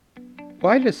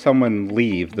Why does someone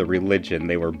leave the religion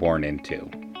they were born into?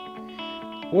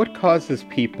 What causes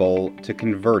people to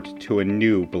convert to a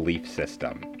new belief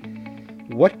system?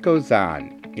 What goes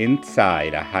on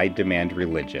inside a high-demand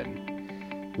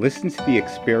religion? Listen to the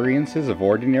experiences of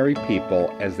ordinary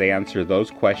people as they answer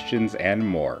those questions and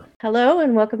more. Hello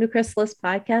and welcome to Chrysalis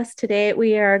Podcast. Today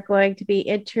we are going to be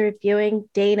interviewing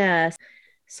Dana.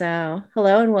 So,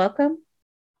 hello and welcome.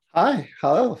 Hi,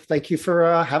 hello. Thank you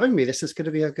for having me. This is going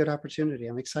to be a good opportunity.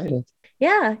 I'm excited.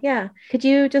 Yeah. Could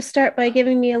you just start by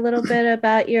giving me a little bit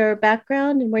about your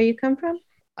background and where you come from?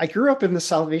 I grew up in the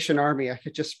Salvation Army. I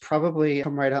could just probably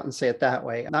come right out and say it that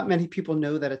way. Not many people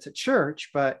know that it's a church,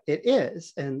 but it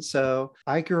is. And so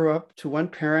I grew up to one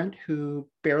parent who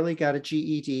barely got a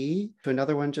GED, to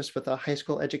another one just with a high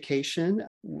school education.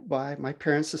 Why my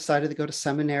parents decided to go to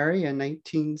seminary in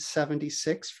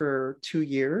 1976 for 2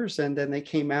 years, and then they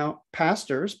came out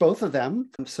pastors, both of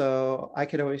them. So I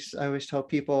always tell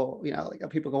people, like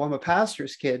people go, I'm a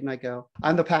pastor's kid, and I go,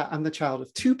 I'm the child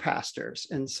of two pastors,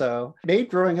 and so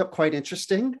made growing up quite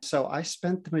interesting. So I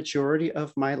spent the majority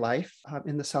of my life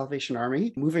in the Salvation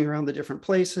Army, moving around the different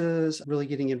places, really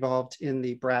getting involved in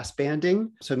the brass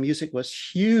banding. So music was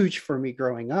huge for me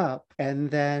growing up.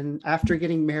 And then after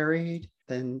getting married,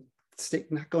 then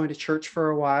not going to church for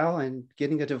a while and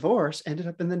getting a divorce, ended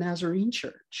up in the Nazarene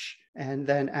church. And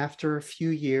then after a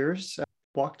few years,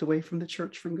 walked away from the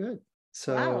church for good.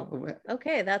 So, wow.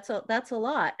 Okay, that's a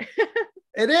lot.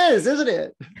 It is, isn't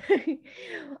it?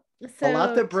 So, a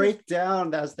lot to break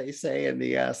down, as they say in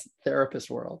the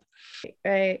therapist world.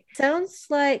 Right. Sounds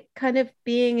like kind of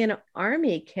being an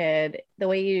army kid, the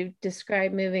way you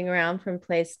describe moving around from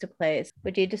place to place.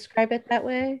 Would you describe it that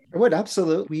way? I would,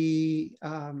 absolutely.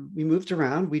 We moved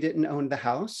around. We didn't own the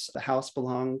house. The house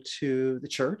belonged to the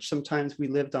church. Sometimes we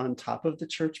lived on top of the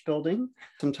church building.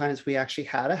 Sometimes we actually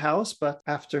had a house, but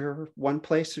after one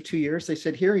place or 2 years, they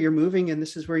said, here, you're moving, and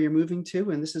this is where you're moving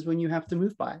to, and this is when you have to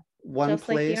move by. One Just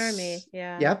place, like the army,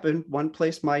 yeah. Yep, and one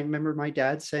place, I remember my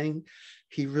dad saying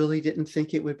he really didn't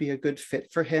think it would be a good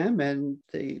fit for him, and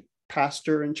the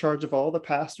pastor in charge of all the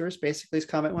pastors, basically his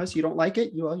comment was, you don't like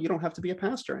it, you don't have to be a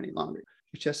pastor any longer.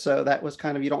 Just so that was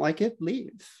kind of, you don't like it,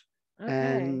 leave. Okay.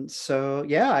 And so,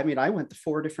 I went to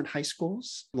 4 different high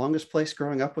schools. Longest place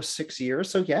growing up was 6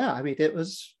 years. So it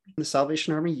was, the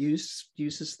Salvation Army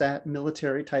uses that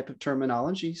military type of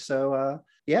terminology. So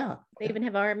they even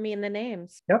have army in the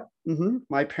names. Yep. Mm-hmm.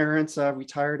 My parents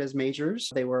retired as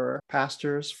majors. They were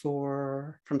pastors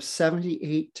from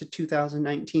 78 to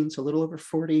 2019, so a little over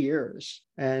 40 years,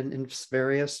 and in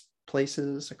various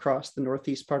places across the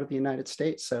northeast part of the United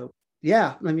States. So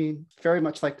very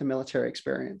much like the military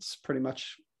experience, pretty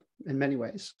much in many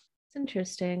ways. It's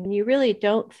interesting. You really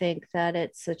don't think that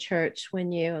it's a church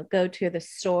when you go to the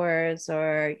stores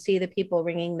or see the people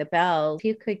ringing the bells. If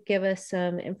you could give us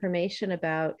some information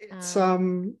about it's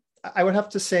I would have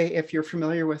to say, if you're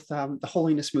familiar with the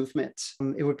holiness movement,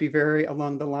 it would be very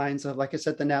along the lines of, like I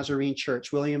said, the Nazarene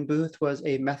Church. William Booth was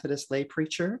a Methodist lay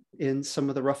preacher in some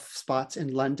of the rough spots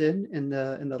in London in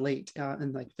the late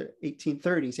in like the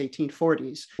 1830s,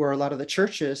 1840s, where a lot of the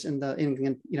churches in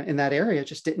that area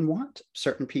just didn't want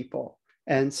certain people.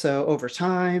 And so over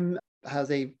time, how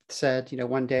they said,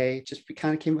 one day it just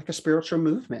kind of became like a spiritual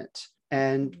movement,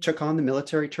 and took on the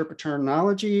military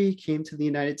terminology, came to the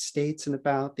United States in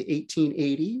about the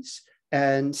 1880s.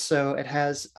 And so it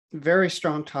has very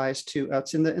strong ties to,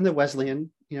 it's in the Wesleyan,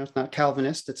 it's not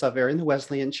Calvinist, it's very in the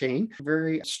Wesleyan chain,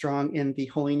 very strong in the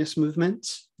holiness movement.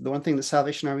 The one thing the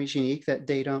Salvation Army is unique, that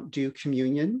they don't do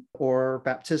communion or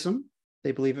baptism.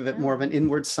 They believe of it more of an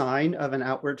inward sign of an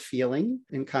outward feeling,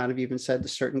 and kind of even said to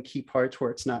certain key parts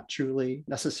where it's not truly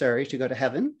necessary to go to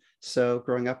heaven. So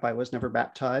growing up, I was never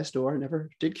baptized or never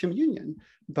did communion,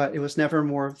 but it was never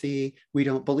more of the, we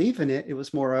don't believe in it. It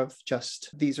was more of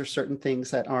just, these are certain things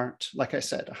that aren't, like I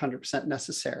said, 100%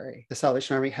 necessary. The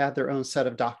Salvation Army had their own set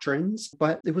of doctrines,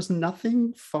 but it was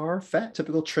nothing far-fetched.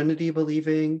 Typical Trinity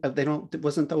believing. It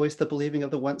wasn't always the believing of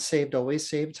the once saved, always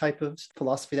saved type of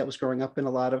philosophy that was growing up in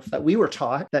a lot of, that we were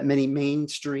taught, that many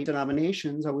mainstream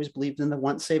denominations always believed in the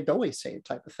once saved, always saved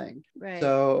type of thing. Right.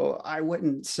 So I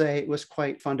wouldn't say it was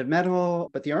quite fundamental,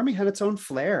 but the Army had its own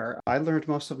flair. I learned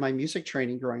most of my music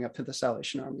training growing up to the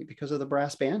Salvation Army because of the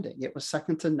brass banding. It was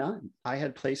second to none. I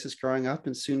had places growing up,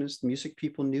 and as soon as music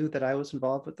people knew that I was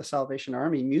involved with the Salvation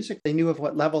Army music, they knew of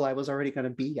what level I was already going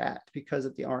to be at,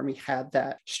 because the Army had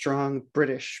that strong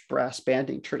British brass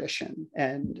banding tradition.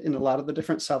 And in a lot of the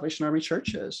different Salvation Army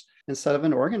churches, instead of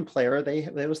an organ player,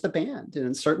 there was the band. And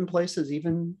in certain places,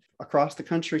 even across the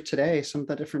country today, some of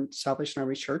the different Salvation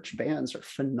Army church bands are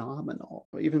phenomenal.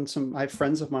 Even even I have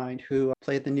friends of mine who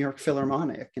played the New York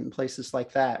Philharmonic and places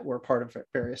like that were part of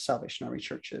various Salvation Army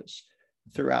churches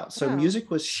throughout. So Wow.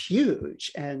 music was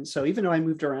huge. And so even though I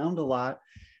moved around a lot,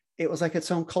 it was like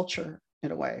its own culture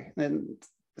in a way. And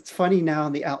it's funny now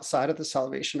on the outside of the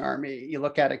Salvation Army, you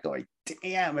look at it going,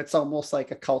 damn, it's almost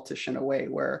like a cultish in a way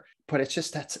but it's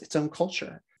just, that's its own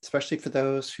culture, especially for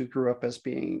those who grew up as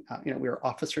being, we were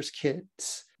officers'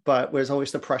 kids, but there's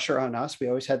always the pressure on us. We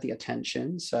always had the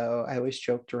attention. So I always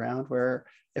joked around where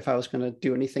if I was going to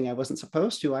do anything I wasn't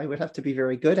supposed to, I would have to be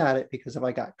very good at it, because if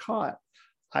I got caught,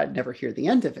 I'd never hear the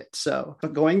end of it. So,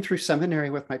 but going through seminary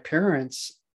with my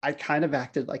parents, I kind of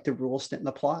acted like the rules didn't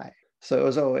apply. So it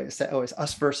was always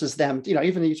us versus them.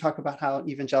 Even though you talk about how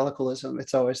evangelicalism,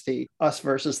 it's always the us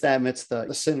versus them. It's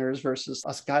the sinners versus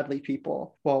us godly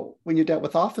people. Well, when you dealt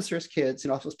with officers' kids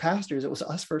and officers' pastors, it was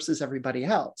us versus everybody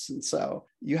else. And so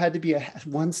you had to be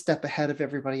one step ahead of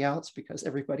everybody else, because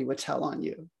everybody would tell on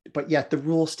you. But yet the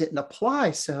rules didn't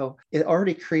apply. So it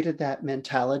already created that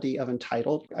mentality of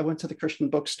entitled. I went to the Christian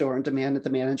bookstore and demanded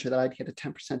the manager that I'd get a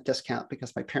 10% discount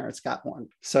because my parents got one.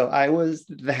 So I was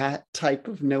that type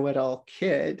of know-it-all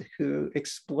kid who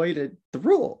exploited the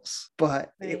rules,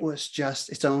 but Right. It was just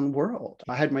its own world.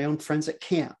 I had my own friends at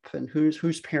camp and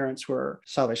whose parents were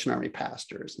Salvation Army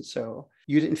pastors. And so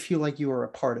you didn't feel like you were a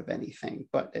part of anything,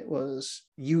 but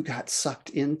you got sucked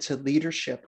into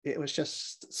leadership. It was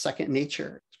just second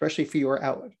nature, especially if you were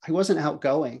out. I wasn't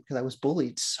outgoing because I was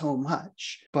bullied so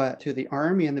much, but through the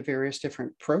Army and the various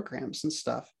different programs and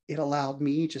stuff, it allowed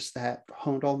me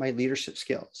honed all my leadership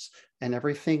skills and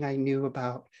everything I knew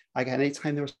about.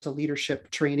 Anytime there was a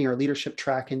leadership training or leadership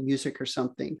track in music or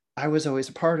something, I was always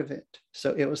a part of it.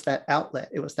 So it was that outlet.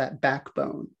 It was that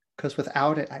backbone, because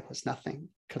without it, I was nothing,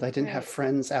 because I didn't have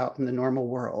friends out in the normal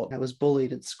world. I was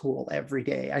bullied at school every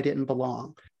day. I didn't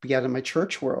belong. But yet in my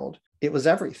church world, it was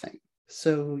everything.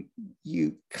 So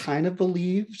you kind of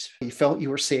believed, you felt you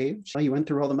were saved. You went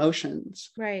through all the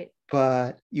motions. Right.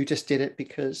 But you just did it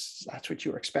because that's what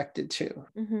you were expected to.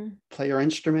 Mm-hmm. Play your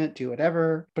instrument, do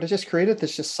whatever. But it just created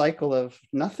this cycle of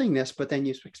nothingness, but then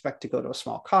you expect to go to a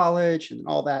small college and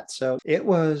all that. So it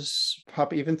was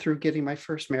probably, even through getting my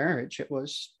first marriage, it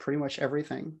was pretty much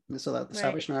everything. And so that the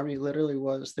Salvation Army literally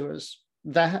there was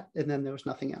that, and then there was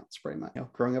nothing else pretty much.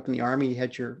 Growing up in the Army, you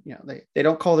had they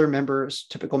don't call their members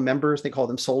typical members, they call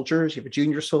them soldiers. You have a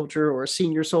junior soldier or a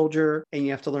senior soldier, and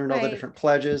you have to learn all the different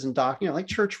pledges and like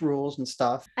church rules and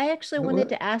stuff. I actually wanted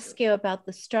to ask you about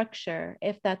the structure,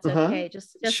 if that's okay.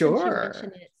 Just sure. Since you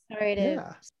mentioned it. Sorry to.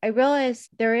 Yeah. I realize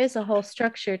there is a whole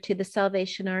structure to the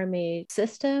Salvation Army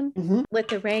system with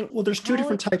the rank. Well, there's two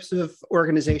different types of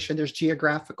organization. There's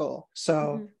geographical.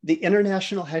 So the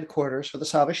international headquarters for the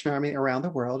Salvation Army around the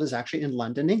world is actually in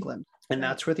London, England. And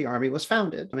that's where the Army was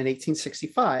founded in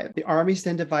 1865. The Army's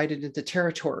then divided into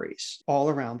territories all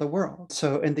around the world.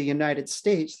 So in the United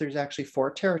States, there's actually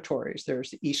 4 territories.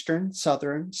 There's the Eastern,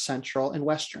 Southern, Central, and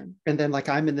Western. And then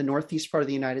I'm in the Northeast part of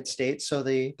the United States. So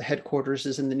the headquarters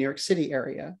is in the New York City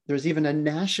area. There's even a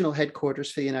national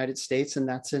headquarters for the United States, and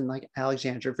that's in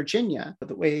Alexandria, Virginia.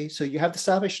 So you have the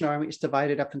Salvation Army is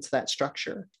divided up into that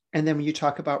structure. And then when you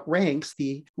talk about ranks,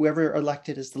 whoever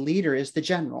elected as the leader is the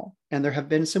general. And there have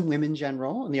been some women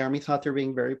general, and the Army thought they were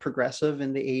being very progressive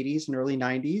in the 80s and early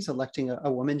 90s, electing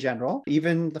a woman general.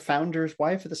 Even the founder's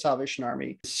wife of the Salvation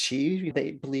Army,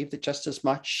 they believed that just as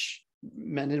much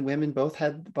men and women both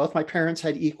my parents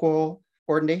had equal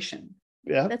ordination.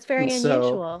 Yeah, that's very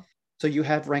unusual. So you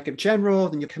have rank of general,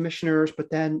 then you have commissioners,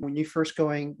 but then when you first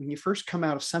come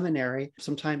out of seminary,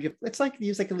 sometimes it's like you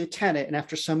use a lieutenant, and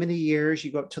after so many years,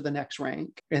 you go up to the next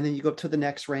rank, and then you go up to the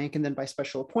next rank, and then by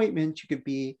special appointment, you could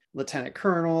be lieutenant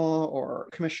colonel or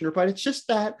commissioner, but it's just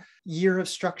that year of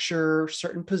structure,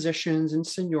 certain positions and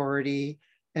seniority,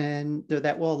 and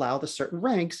that will allow the certain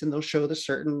ranks, and they'll show the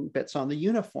certain bits on the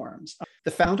uniforms.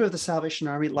 The founder of the Salvation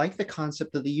Army liked the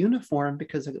concept of the uniform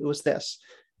because it was this.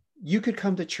 You could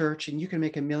come to church and you can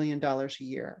make $1 million a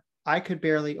year. I could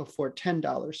barely afford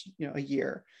 $10, a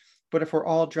year. But if we're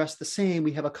all dressed the same,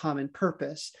 we have a common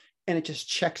purpose, and it just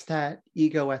checks that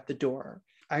ego at the door.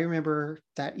 I remember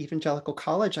that evangelical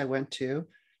college I went to,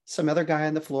 some other guy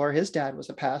on the floor, his dad was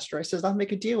a pastor. I says, I'll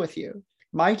make a deal with you.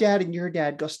 My dad and your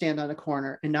dad go stand on a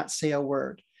corner and not say a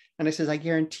word. And I says, I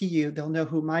guarantee you, they'll know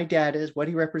who my dad is, what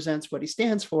he represents, what he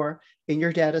stands for. And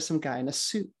your dad is some guy in a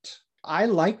suit. I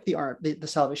liked the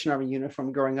Salvation Army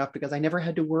uniform growing up because I never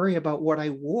had to worry about what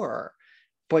I wore,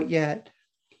 but yet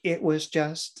it was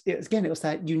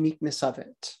that uniqueness of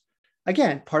it.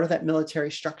 Again, part of that military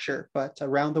structure, but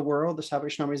around the world, the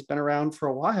Salvation Army has been around for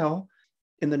a while.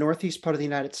 In the Northeast part of the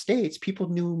United States, people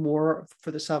knew more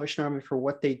for the Salvation Army for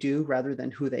what they do rather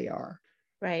than who they are.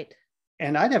 Right.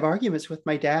 And I'd have arguments with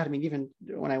my dad. I mean, even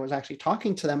when I was actually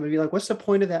talking to them, I'd be like, what's the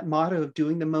point of that motto of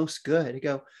doing the most good? I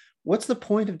go, what's the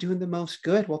point of doing the most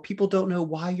good? Well, people don't know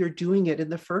why you're doing it in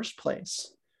the first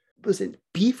place. Was it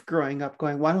beef growing up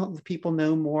going, why don't the people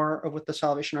know more of what the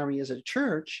Salvation Army is at a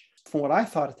church? From what I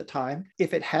thought at the time,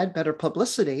 if it had better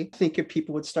publicity, I think if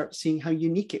people would start seeing how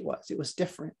unique it was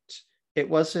different. It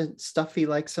wasn't stuffy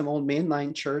like some old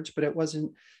mainline church, but it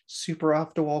wasn't super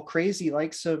off the wall crazy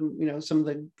like some of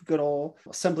the good old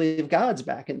Assembly of Gods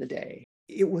back in the day.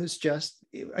 It was just,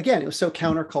 again, it was so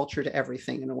counterculture to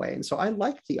everything in a way. And so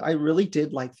I really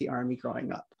did like the Army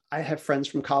growing up. I have friends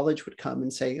from college would come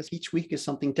and say each week is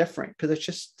something different, because it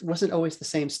just wasn't always the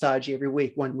same stodgy every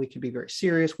week. One week could be very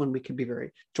serious, one week could be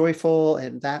very joyful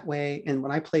and that way. And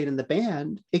when I played in the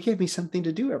band, it gave me something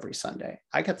to do every Sunday.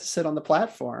 I got to sit on the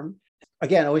platform.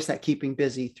 Again, always that keeping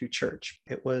busy through church.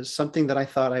 It was something that I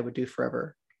thought I would do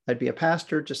forever. I'd be a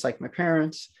pastor, just like my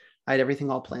parents. I had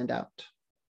everything all planned out.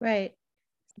 Right.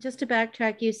 Just to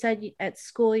backtrack, you said at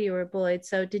school you were bullied.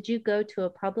 So did you go to a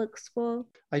public school?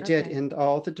 I did, in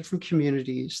all the different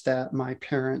communities that my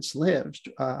parents lived.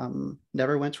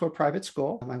 Never went to a private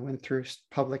school. I went through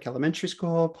public elementary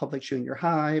school, public junior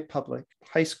high, public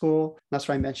high school. That's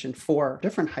why I mentioned 4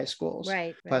 different high schools,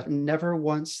 right. But never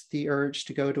once the urge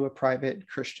to go to a private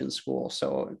Christian school.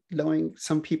 So knowing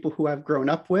some people who I've grown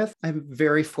up with, I'm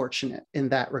very fortunate in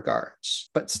that regards.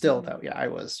 But still, though, I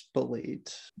was bullied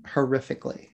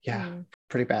horrifically.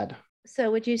 Pretty bad.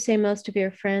 So would you say most of your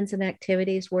friends and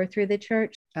activities were through the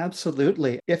church?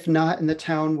 Absolutely. If not in the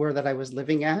town that I was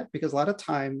living at, because a lot of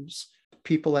times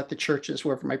people at the churches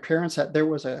where my parents at, there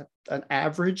was an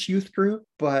average youth group,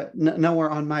 but nowhere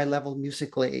on my level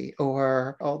musically,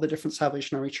 or all the different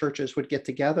Salvation Army churches would get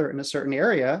together in a certain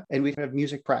area and we'd have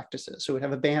music practices. So we'd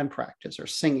have a band practice or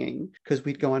singing because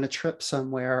we'd go on a trip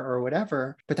somewhere or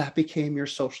whatever, but that became your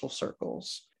social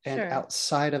circles. And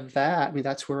outside of that, I mean,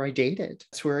 that's where I dated.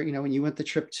 That's where, when you went the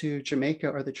trip to Jamaica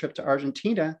or the trip to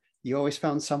Argentina, you always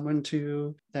found someone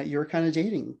that you were kind of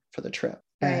dating for the trip.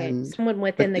 Right. Someone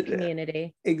within the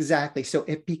community. Exactly. So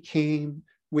it became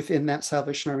within that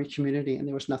Salvation Army community and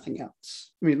there was nothing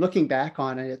else. I mean, looking back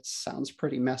on it, it sounds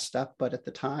pretty messed up, but at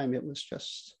the time it was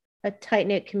just a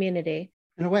tight-knit community.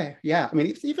 In a way, yeah. I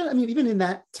mean, even in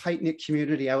that tight-knit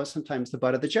community, I was sometimes the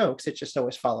butt of the jokes. It just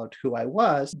always followed who I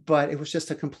was, but it was just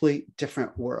a complete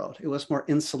different world. It was more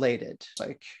insulated.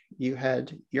 Like you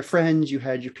had your friends, you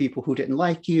had your people who didn't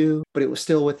like you, but it was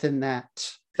still within that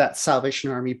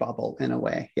Salvation Army bubble in a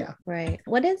way. Yeah. Right.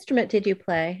 What instrument did you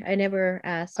play? I never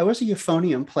asked. I was a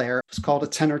euphonium player. It was called a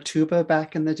tenor tuba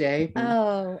back in the day.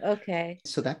 Oh, okay.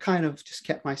 So that kind of just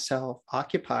kept myself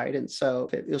occupied. And so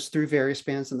it was through various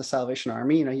bands in the Salvation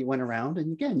Army. You went around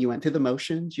and again, you went through the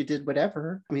motions, you did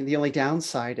whatever. I mean, the only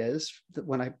downside is that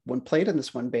when I played in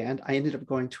this one band, I ended up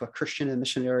going to a Christian and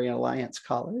Missionary Alliance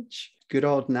college, good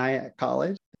old Nyack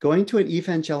College. Going to an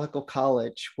evangelical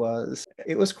college was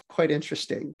quite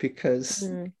interesting because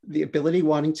the ability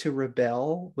wanting to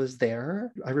rebel was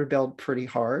there. I rebelled pretty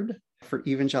hard for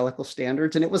evangelical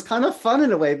standards. And it was kind of fun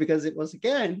in a way because it was,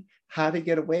 again, how to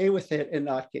get away with it and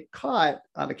not get caught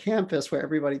on a campus where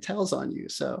everybody tells on you.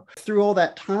 So through all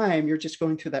that time, you're just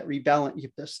going through that rebellion. You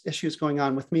have this issues going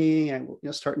on with me and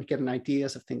starting to get an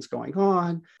ideas of things going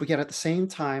on. But yet at the same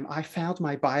time, I found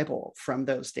my Bible from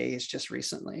those days just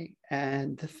recently.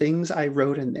 And the things I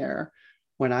wrote in there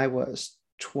when I was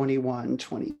 21,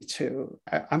 22,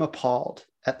 I'm appalled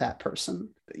at that person.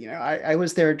 I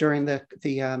was there during the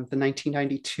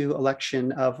 1992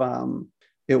 election of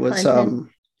it was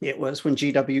when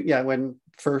when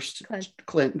first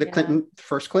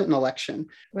Clinton election.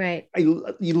 Right. You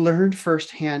learned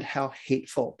firsthand how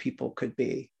hateful people could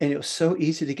be. And it was so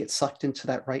easy to get sucked into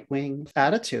that right-wing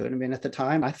attitude. I mean, at the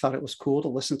time, I thought it was cool to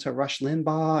listen to Rush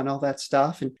Limbaugh and all that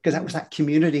stuff. And because that was that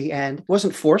community and it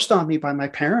wasn't forced on me by my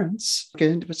parents.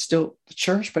 It was still the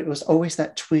church, but it was always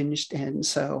that twinged in.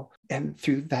 And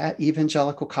through that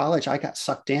evangelical college, I got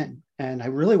sucked in. And I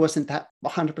really wasn't that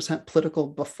 100% political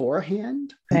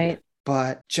beforehand. Right.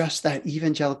 But just that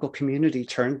evangelical community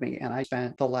turned me. And I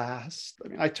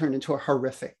turned into a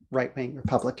horrific right-wing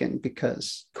Republican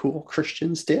because cool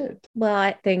Christians did. Well,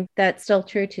 I think that's still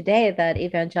true today that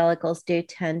evangelicals do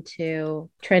tend to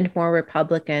trend more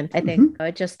Republican. I think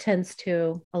it just tends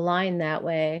to align that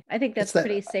way. I think that's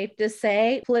pretty safe to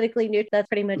say. Politically neutral, that's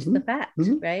pretty much the fact,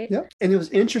 right? Yeah. And it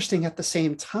was interesting at the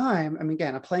same time. I mean,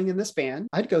 again, I'm playing in this band.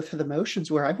 I'd go through the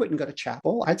motions where I wouldn't go to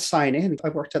chapel. I'd sign in. I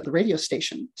worked at the radio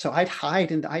station. So I'd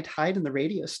hide in the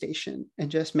radio station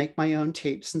and just make my own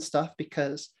tapes and stuff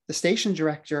because the station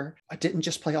director didn't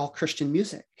just play all Christian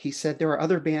music. He said there are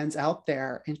other bands out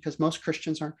there. And because most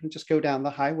Christians aren't going to just go down the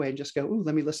highway and just go, ooh,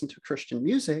 let me listen to Christian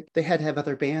music. They had to have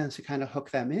other bands to kind of hook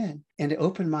them in. And it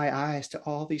opened my eyes to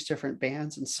all these different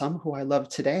bands, and some who I love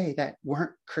today that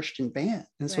weren't Christian bands.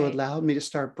 And so it allowed me to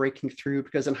start breaking through,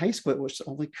 because in high school, it was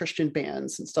only Christian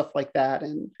bands and stuff like that.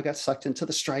 And I got sucked into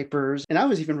the Stripers. And I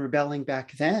was even rebelling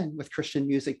back then with Christian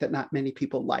music that not many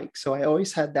people like. So I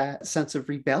always had that sense of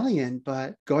rebellion.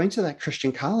 But going to that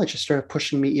Christian college, it started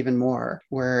pushing me even more,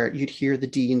 where you'd hear the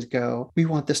deans go, we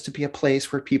want this to be a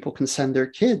place where people can send their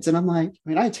kids. And I'm like, I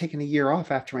mean, I had taken a year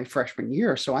off after my freshman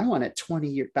year. So I went at 20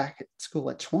 years back at school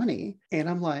at 20. And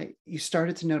I'm like, you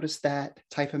started to notice that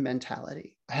type of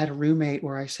mentality. I had a roommate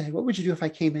where I said, what would you do if I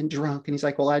came in drunk? And he's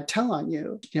like, well, I'd tell on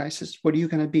you. I says, what are you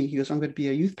going to be? He goes, I'm going to be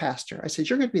a youth pastor. I said,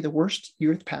 you're going to be the worst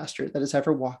youth pastor that has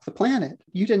ever walked the planet.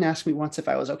 You didn't ask me once if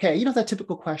I was okay. That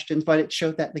typical question, but it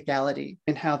showed that legality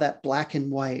and how that black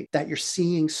and white that you're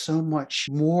seeing so much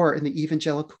more in the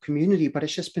evangelical community, but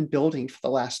it's just been building for the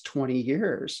last 20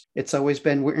 years. It's always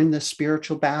been, we're in this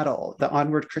spiritual battle, the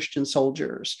onward Christian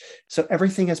soldiers. So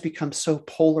everything has become so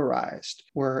polarized.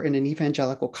 We're in an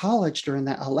evangelical college during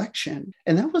that election.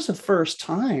 And that was the first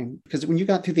time, because when you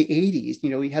got through the 80s,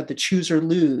 you had the choose or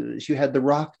lose, you had the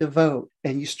rock the vote,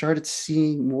 and you started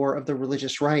seeing more of the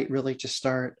religious right really just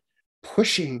start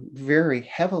pushing very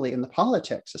heavily in the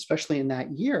politics, especially in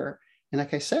that year. And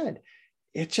like I said,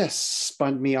 it just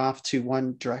spun me off to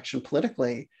one direction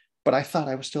politically. But I thought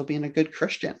I was still being a good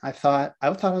Christian. I thought I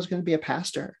was going to be a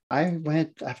pastor. I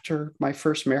went after my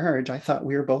first marriage. I thought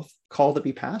we were both called to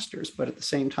be pastors, but at the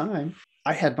same time,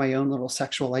 I had my own little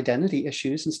sexual identity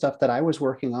issues and stuff that I was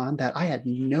working on that I had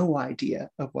no idea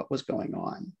of what was going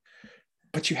on.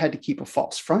 But you had to keep a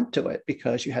false front to it,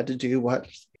 because you had to do what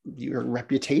your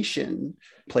reputation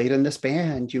played in this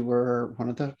band. You were one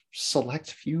of the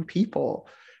select few people.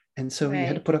 And so you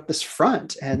had to put up this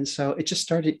front. And so it just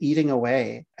started eating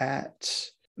away at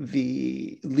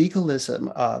the legalism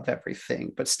of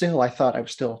everything. But still, I thought I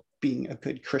was still being a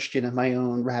good Christian in my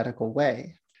own radical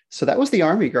way. So that was the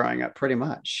Army growing up, pretty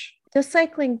much. Just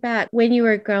cycling back, when you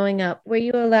were growing up, were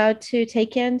you allowed to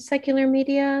take in secular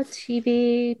media,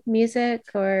 TV, music,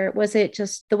 or was it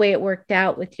just the way it worked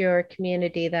out with your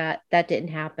community that didn't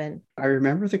happen? I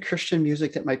remember the Christian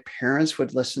music that my parents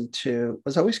would listen to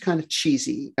was always kind of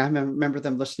cheesy. I remember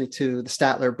them listening to the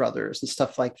Statler Brothers and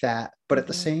stuff like that. But at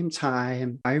the same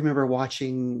time, I remember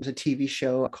watching a TV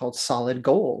show called Solid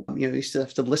Gold. You used to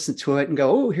have to listen to it and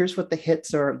go, oh, here's what the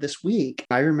hits are this week.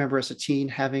 I remember as a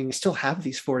teen still have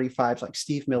these 45s, like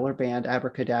Steve Miller Band,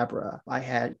 Abracadabra. I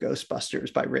had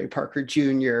Ghostbusters by Ray Parker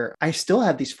Jr. I still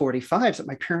have these 45s that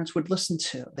my parents would listen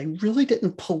to. They really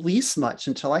didn't police much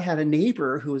until I had a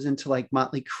neighbor who was into like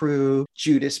Motley Crue,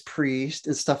 Judas Priest,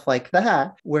 and stuff like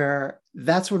that, where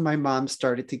that's when my mom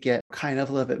started to get kind of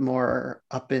a little bit more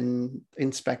up in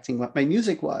inspecting what my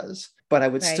music was. But I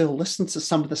would still listen to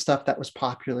some of the stuff that was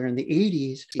popular in the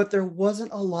 80s. But there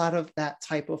wasn't a lot of that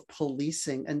type of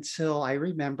policing until I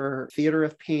remember Theater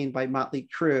of Pain by Motley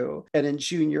Crue. And in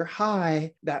junior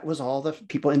high, that was all the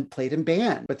people played in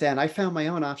band. But then I found my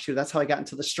own offshoot. That's how I got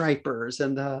into the Stripers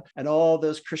and all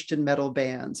those Christian metal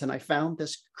bands. And I found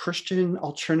this Christian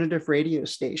alternative radio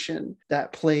station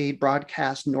that played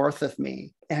broadcast north of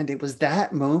me. And it was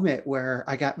that moment where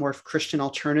I got more Christian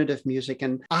alternative music.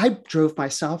 And I drove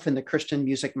myself into Christian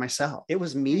music myself. It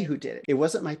was me who did it. It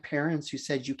wasn't my parents who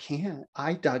said, you can't.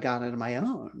 I dug on it on my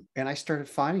own. And I started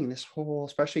finding this whole,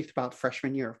 especially about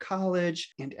freshman year of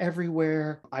college and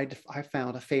everywhere, I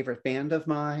found a favorite band of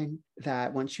mine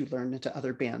that once you learned into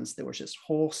other bands, there was this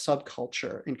whole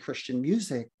subculture in Christian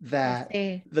music that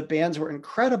the bands were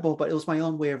incredible, but it was my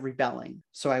own way of rebelling.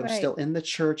 So I was still in the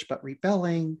church, but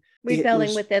rebelling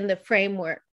within the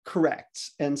framework.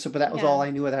 Correct. And so, but that was all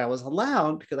I knew that I was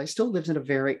allowed, because I still lived in a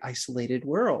very isolated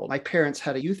world. My parents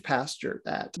had a youth pastor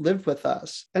that lived with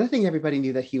us. And I think everybody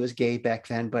knew that he was gay back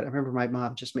then, but I remember my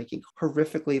mom just making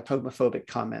horrifically homophobic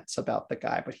comments about the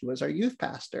guy, but he was our youth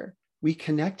pastor. We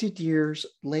connected years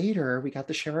later. We got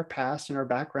to share our past and our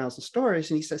backgrounds and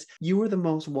stories. And he says, you were the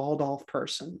most walled off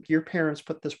person. Your parents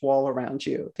put this wall around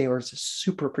you. They were just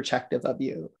super protective of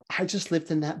you. I just lived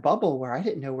in that bubble where I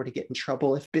didn't know where to get in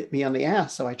trouble if it bit me on the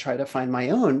ass. So I tried to find my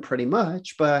own pretty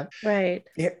much, but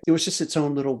it was just its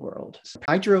own little world. So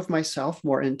I drove myself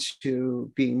more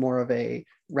into being more of a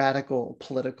radical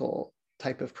political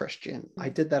type of Christian. I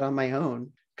did that on my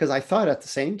own, because I thought at the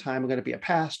same time I'm going to be a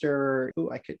pastor.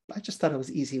 I just thought it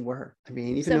was easy work. I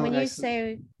mean, even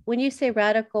so when you say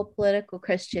radical political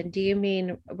Christian, do you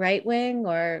mean right wing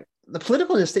or the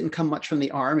politicalness didn't come much from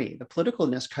the army. The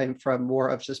politicalness came from more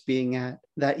of just being at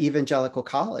that evangelical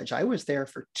college. I was there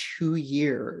for 2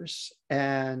 years.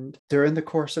 And during the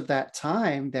course of that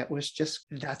time,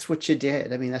 that's what you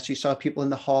did. I mean, that's, you saw people in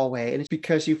the hallway. And it's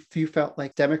because you felt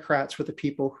like Democrats were the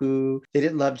people who, they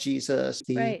didn't love Jesus.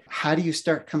 Right. How do you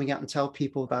start coming out and tell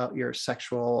people about your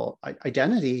sexual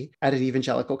identity at an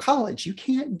evangelical college? You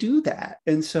can't do that.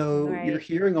 And so you're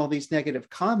hearing all these negative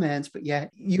comments, but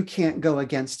yet you can't go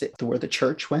against it. Where the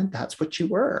church went, that's what you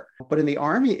were. But in the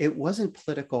army, it wasn't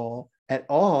political at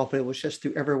all, but it was just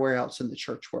through everywhere else in the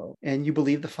church world. And you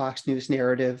believe the Fox News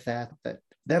narrative that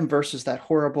them versus that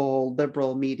horrible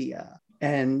liberal media.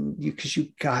 And because you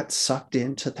got sucked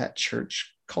into that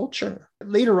church culture.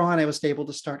 Later on, I was able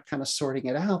to start kind of sorting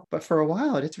it out. But for a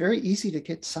while, it's very easy to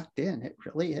get sucked in. It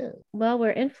really is. Well,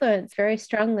 we're influenced very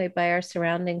strongly by our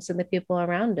surroundings and the people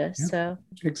around us. Yeah, so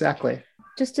exactly.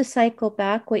 Just to cycle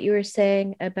back what you were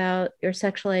saying about your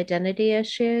sexual identity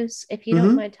issues, if you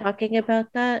don't mind talking about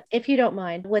that, if you don't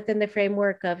mind, within the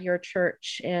framework of your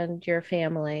church and your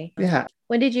family. Yeah.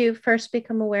 When did you first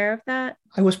become aware of that?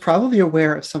 I was probably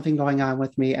aware of something going on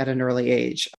with me at an early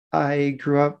age. I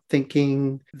grew up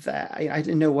thinking that I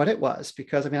didn't know what it was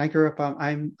because, I mean, I grew up,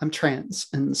 I'm trans.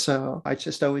 And so I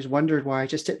just always wondered why I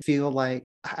just didn't feel like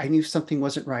I knew something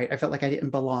wasn't right. I felt like I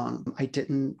didn't belong.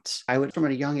 I would, from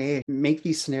a young age, make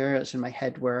these scenarios in my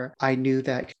head where I knew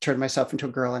that I could turn myself into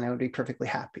a girl and I would be perfectly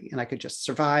happy and I could just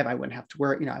survive. I wouldn't have to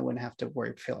worry, I wouldn't have to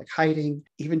worry, feel like hiding.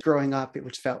 Even growing up, it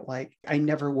just felt like I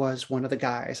never was one of the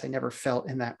guys. I never felt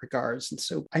in that regards. And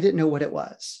so I didn't know what it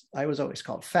was. I was always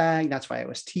called fag. That's why I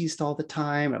was teased all the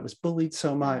time. I was bullied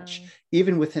so much.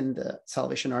 Even within the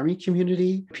Salvation Army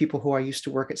community, people who I used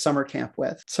to work at summer camp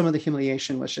with, some of the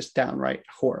humiliation was just downright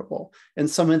horrible. And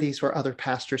some of these were other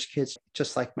pastors' kids,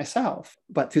 just like myself,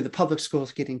 but through the public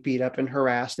schools getting beat up and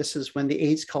harassed. This is when the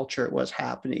AIDS culture was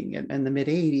happening in the mid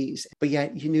 80s. But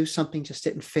yet you knew something just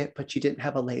didn't fit, but you didn't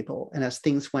have a label. And as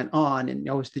things went on, and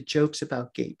always the jokes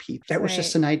about gay people, that was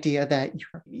just an idea that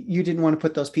you didn't want to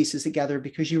put those pieces together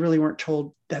because you really weren't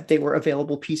told that they were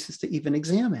available pieces to even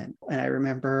examine. And I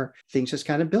remember things just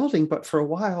kind of building, but for a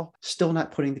while, still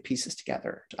not putting the pieces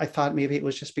together. I thought maybe it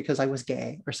was just because I was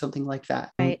gay or something like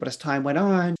that. But as time went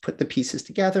on, put the pieces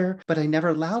together, but I never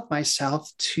allowed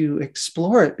myself to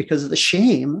explore it because of the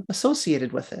shame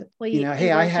associated with it. Well,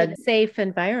 I had a safe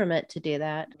environment to do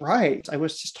that. Right. I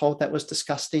was just told that was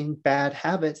disgusting, bad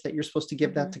habits, that you're supposed to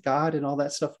give that to God and all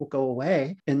that stuff will go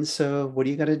away. And so what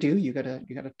do you got to do? You got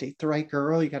to date the right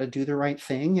girl. You got to do the right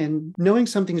thing. And knowing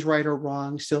something's right or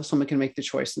wrong, still someone can make the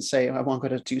choice and say, I want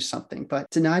to do something, but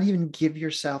to not even give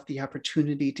yourself the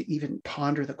opportunity to even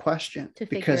ponder the question to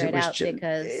figure it out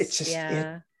because it's just,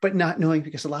 but not knowing,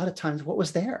 because a lot of times what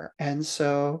was there. And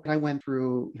so I went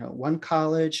through, one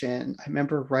college, and I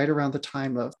remember right around the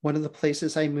time of one of the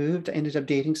places I moved, I ended up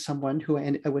dating someone who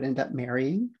I would end up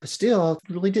marrying, but still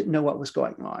really didn't know what was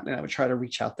going on. And I would try to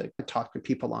reach out to talk to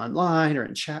people online or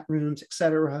in chat rooms,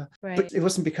 etc. But it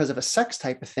wasn't because of a sex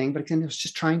type of thing, but again, it was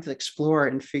just trying to explore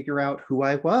and figure out who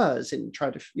I was and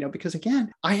try to, because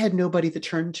again, I had nobody to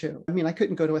turn to. I mean, I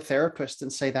couldn't go to a therapist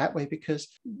and say that way because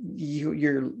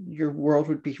your world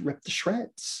would be ripped to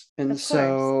shreds. And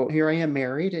so here I am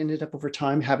married, ended up over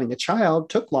time having a child,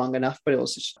 took long enough, but it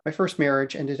was just, my first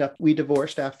marriage we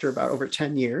divorced after about over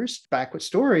 10 years. Back with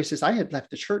stories is I had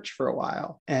left the church for a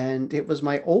while, and it was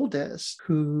my oldest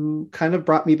who kind of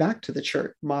brought me back to the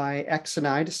church. My ex and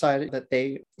I decided that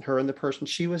her and the person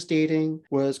she was dating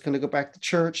was going to go back to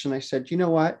church. And I said, you know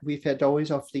what? We've had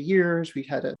always over the years, we've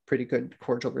had a pretty good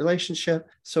cordial relationship.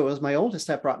 So it was my oldest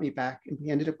that brought me back, and we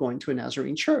ended up going to a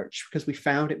Nazarene church because we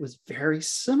found it was very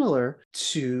similar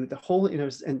to the whole,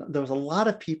 and there was a lot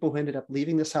of people who ended up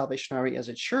leaving the Salvation Army as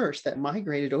a church that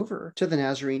migrated over to the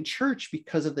Nazarene church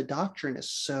because of the doctrine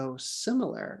is so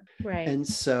similar. Right. And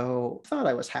so I thought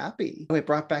I was happy. It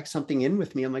brought back something in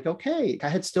with me. I'm like, okay, I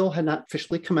had not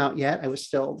officially come out yet.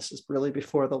 This is really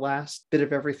before the last bit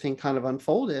of everything kind of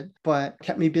unfolded, but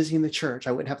kept me busy in the church.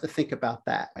 I wouldn't have to think about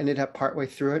that. I ended up partway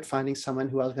through it, finding someone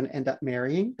who I was going to end up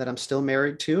marrying, that I'm still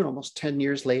married to, and almost 10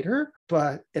 years later.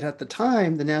 But at the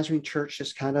time, the Nazarene church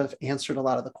just kind of answered a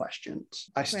lot of the questions.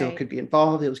 I still could be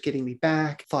involved. It was getting me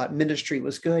back. Thought ministry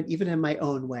was good, even in my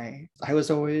own way. I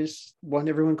was always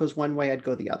everyone goes one way, I'd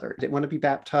go the other. I didn't want to be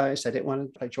baptized.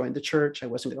 I joined the church. I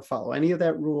wasn't going to follow any of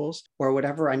that rules or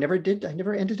whatever. I never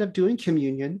ended up doing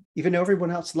communion, even though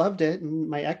everyone else loved it. And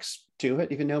my ex do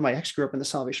it, even though my ex grew up in the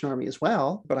Salvation Army as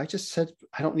well. But I just said,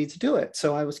 I don't need to do it.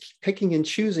 So I was picking and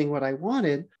choosing what I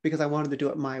wanted because I wanted to do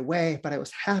it my way. But I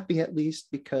was happy at least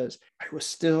because I was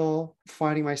still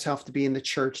finding myself to be in the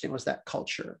church, and it was that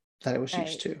culture. that I was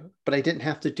used to, but I didn't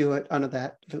have to do it under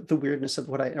the weirdness of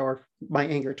or my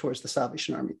anger towards the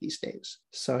Salvation Army these days.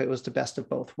 So it was the best of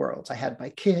both worlds. I had my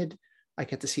kid. I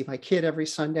get to see my kid every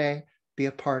Sunday, be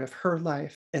a part of her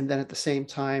life. And then at the same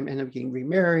time, ended up getting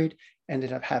remarried,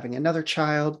 ended up having another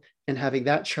child, and having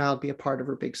that child be a part of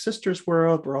her big sister's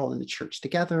world. We're all in the church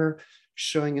together,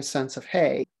 showing a sense of,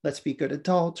 hey, let's be good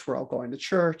adults. We're all going to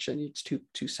church, and it's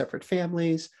two separate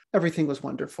families. Everything was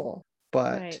wonderful.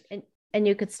 But and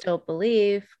you could still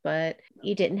believe, but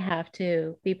you didn't have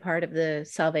to be part of the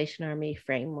Salvation Army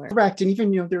framework. Correct. And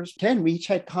even, we each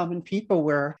had common people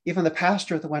where even the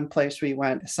pastor of the one place we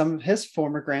went, some of his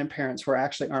former grandparents were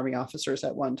actually Army officers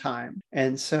at one time.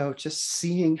 And so just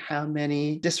seeing how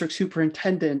many district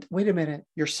superintendent, wait a minute,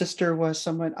 your sister was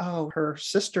someone, her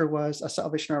sister was a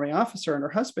Salvation Army officer, and her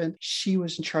husband, she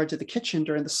was in charge of the kitchen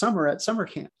during the summer at summer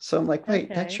camp. So I'm like, wait,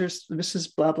 that's your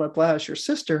Mrs. blah, blah, blah is your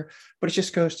sister. But it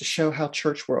just goes to show how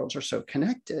church worlds are so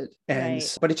connected.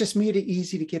 But it just made it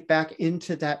easy to get back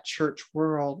into that church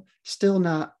world. Still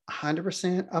not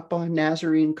 100% up on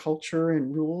Nazarene culture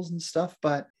and rules and stuff,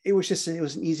 but it was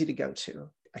an easy to go to.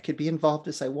 I could be involved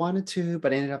as I wanted to,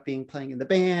 but I ended up playing in the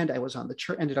band. I was on the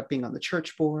church, ended up being on the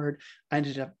church board. I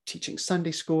ended up teaching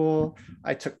Sunday school.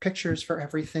 I took pictures for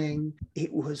everything.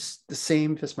 It was the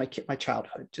same as my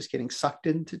childhood, just getting sucked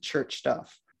into church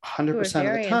stuff 100%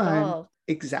 of the time. Involved.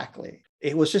 Exactly.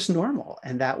 It was just normal.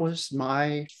 And that was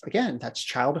that's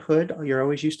childhood. You're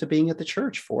always used to being at the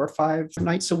church 4 or 5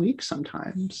 nights a week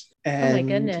sometimes. And oh my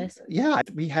goodness. Yeah,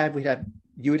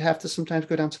 you would have to sometimes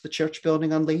go down to the church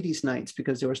building on ladies' nights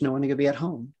because there was no one to be at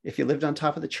home. If you lived on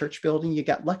top of the church building, you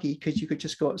got lucky because you could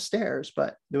just go upstairs.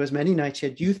 But there was many nights you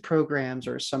had youth programs,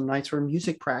 or some nights were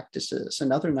music practices,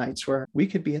 and other nights where we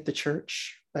could be at the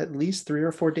church at least 3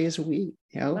 or 4 days a week.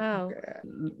 Wow.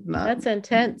 That's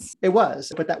intense. It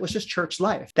was, but that was just church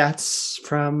life. That's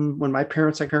from when my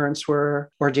parents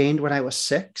were ordained when I was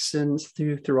 6, and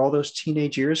through all those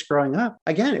teenage years growing up.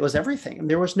 Again, it was everything. And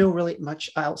there was no really much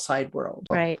outside world.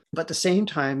 Right. But at the same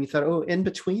time, you thought, in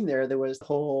between there was the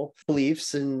whole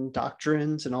beliefs and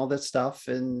doctrines and all that stuff.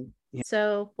 And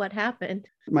so what happened?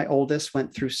 My oldest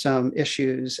went through some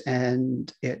issues,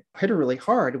 and it hit her really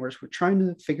hard. We're trying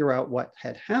to figure out what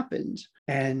had happened.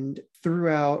 And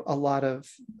throughout a lot of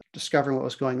discovering what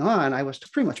was going on, I was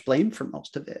pretty much blamed for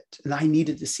most of it. And I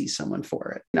needed to see someone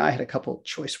for it. I had a couple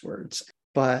choice words,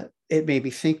 but it made me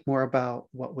think more about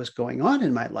what was going on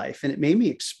in my life. And it made me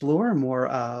explore more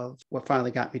of what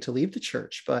finally got me to leave the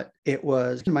church. But it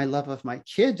was my love of my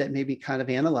kid that made me kind of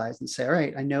analyze and say, all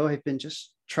right, I know I've been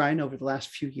just trying over the last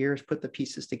few years, put the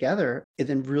pieces together, and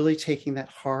then really taking that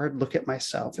hard look at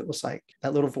myself. It was like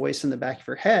that little voice in the back of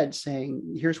your head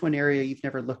saying, here's one area you've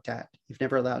never looked at. You've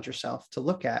never allowed yourself to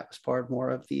look at. It was part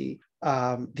more of the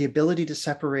ability to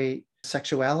separate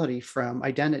sexuality from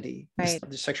identity. Right.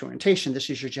 The sexual orientation, this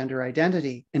is your gender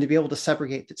identity, and to be able to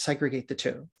segregate the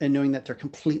two, and knowing that they're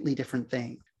completely different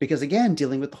things. Because again,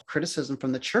 dealing with the criticism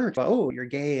from the church, you're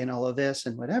gay and all of this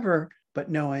and whatever, but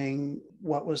knowing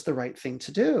what was the right thing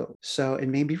to do. So it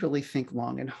made me really think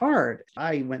long and hard.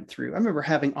 I remember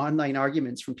having online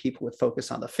arguments from people with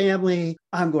focus on the family.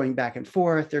 I'm going back and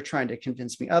forth. They're trying to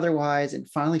convince me otherwise, and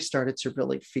finally started to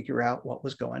really figure out what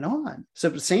was going on. So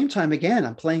at the same time, again,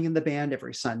 I'm playing in the band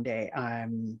every Sunday.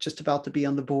 I'm just about to be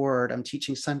on the board. I'm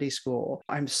teaching Sunday school.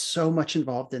 I'm so much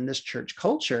involved in this church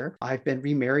culture. I've been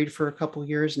remarried for a couple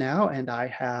years now, and I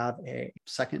have a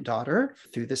second daughter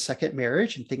through the second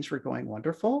marriage, and things were going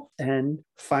wonderful. And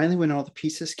finally, when all the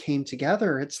pieces came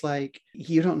together, it's like,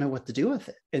 you don't know what to do with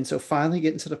it. And so finally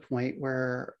getting to the point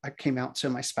where I came out to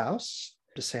my spouse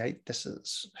to say, this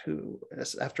is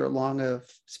after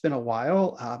it's been a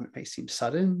while. It may seem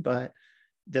sudden, but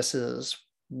this is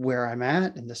where I'm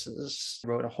at. And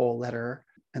wrote a whole letter.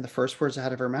 And the first words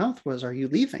out of her mouth was, are you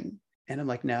leaving? And I'm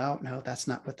like, no, that's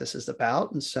not what this is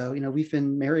about. And so, we've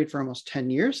been married for almost 10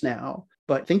 years now,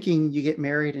 but thinking you get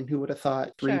married, and who would have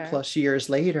thought 3+ years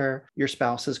later, your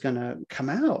spouse is going to come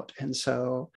out. And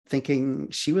so thinking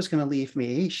she was going to leave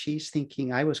me, she's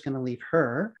thinking I was going to leave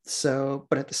her. So,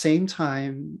 but at the same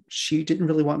time, she didn't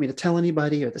really want me to tell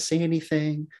anybody or to say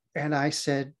anything. And I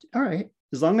said, all right,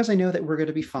 as long as I know that we're going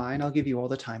to be fine, I'll give you all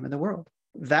the time in the world.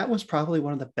 That was probably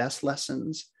one of the best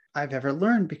lessons I've ever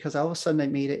learned, because all of a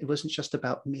sudden it wasn't just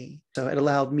about me. So it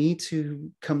allowed me to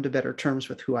come to better terms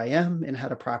with who I am and how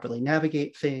to properly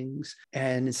navigate things.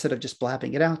 And instead of just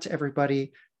blabbing it out to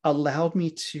everybody, allowed me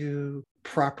to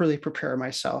properly prepare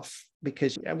myself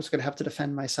because I was going to have to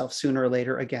defend myself sooner or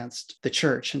later against the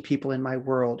church and people in my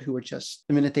world who were just,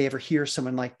 the minute they ever hear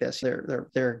someone like this,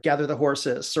 they're gather the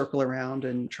horses, circle around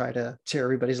and try to tear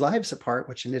everybody's lives apart,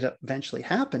 which ended up eventually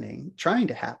trying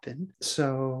to happen.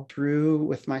 So through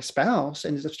with my spouse,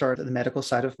 ended up starting the medical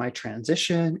side of my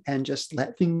transition and just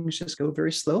let things just go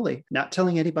very slowly, not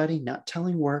telling anybody, not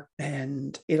telling work.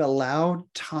 And it allowed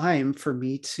time for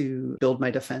me to build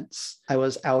my defense. I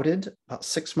was outed about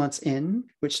 6 months in,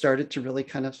 which started to really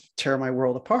kind of tear my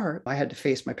world apart. I had to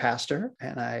face my pastor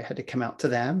and I had to come out to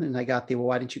them. And I got well,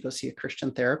 why didn't you go see a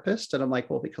Christian therapist? And I'm like,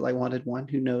 well, because I wanted one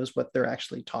who knows what they're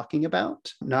actually talking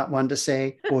about, not one to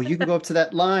say, well, you can go up to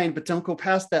that line, but don't go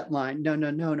past that line. No.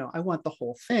 I want the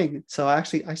whole thing. So I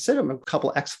said him a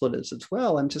couple expletives as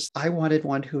well. I wanted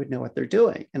one who would know what they're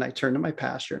doing. And I turned to my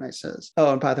pastor and I says,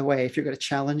 oh, and by the way, if you're going to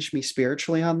challenge me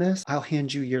spiritually on this, I'll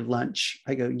hand you your lunch.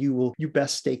 I go, you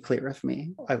best stay clear of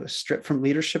me. I was stripped from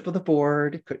leadership of the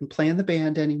board, couldn't play in the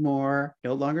band anymore,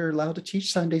 no longer allowed to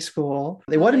teach Sunday school.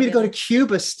 They wanted me to go to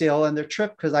Cuba still on their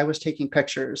trip because I was taking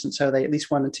pictures. And so they at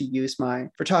least wanted to use my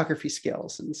photography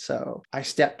skills. And so I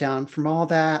stepped down from all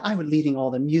that. I was leading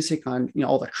all the music on,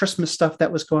 all the Christmas stuff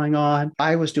that was going on.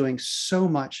 I was doing so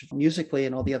much musically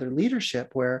and all the other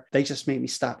leadership where they just made me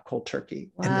stop cold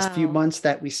turkey. Wow. And this few months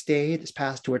that we stayed, this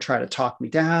pastor would try to talk me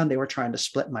down. They were trying to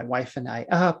split my wife and I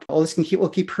up. Oh, we'll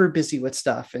keep her busy with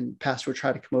stuff. And pastor would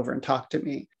try to come over and talk to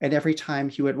me. And every time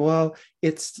he would, well,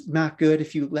 it's not good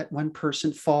if you let one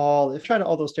person fall. They've tried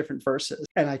all those different verses.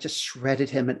 And I just shredded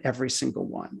him in every single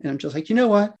one. And I'm just like, you know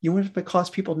what? You want to cause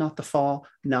people not to fall?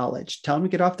 Knowledge. Tell them to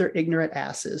get off their ignorant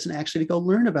asses and actually to go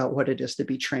learn about what it is to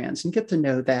be trans and get to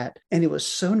know that. And it was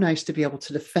so nice to be able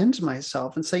to defend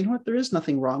myself and say, you know what? There is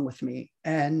nothing wrong with me.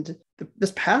 And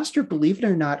this pastor, believe it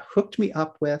or not, hooked me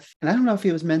up with, and I don't know if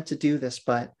he was meant to do this,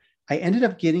 but I ended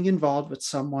up getting involved with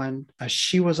someone.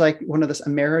 She was like one of this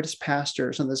emeritus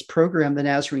pastors on this program the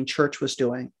Nazarene Church was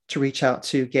doing to reach out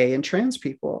to gay and trans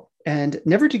people. And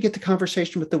never to get the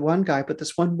conversation with the one guy, but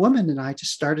this one woman and I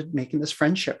just started making this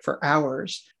friendship for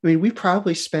hours. I mean, we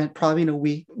probably spent in a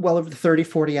week, well over 30,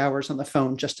 40 hours on the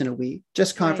phone just in a week,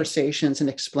 just conversations and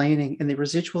explaining. And the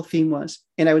residual theme was,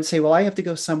 and I would say, well, I have to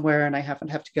go somewhere and I happen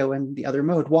to have to go in the other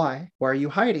mode. Why? Why are you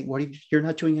hiding? You're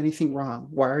not doing anything wrong.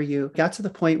 Why are you? Got to the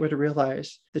point where to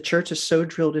realize the church is so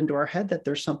drilled into our head that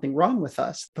there's something wrong with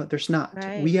us, but there's not.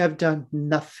 Right. We have done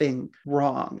nothing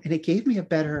wrong. And it gave me a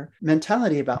better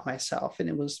mentality about myself. And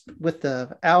it was with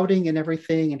the outing and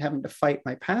everything and having to fight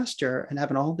my pastor and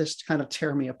having all this kind of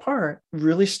tear me apart,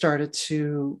 really started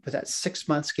to, with that 6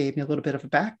 months gave me a little bit of a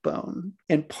backbone.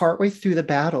 And partway through the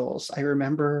battles, I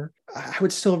remember I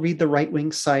would still read the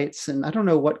right-wing sites. And I don't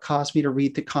know what caused me to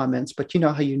read the comments, but you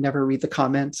know how you never read the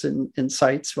comments in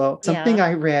sites? Well, something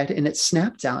I read and it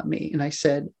snapped at me. And I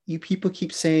said, you people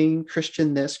keep saying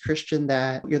Christian this, Christian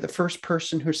that. You're the first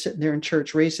person who's sitting there in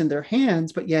church raising their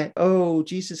hands, but yet, oh,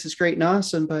 Jesus is great and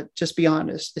awesome. But just be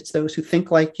honest, it's those who think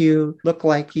like you, look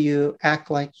like you, act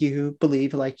like you,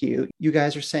 believe like you. You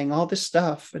guys are saying all this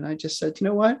stuff. And I just said, you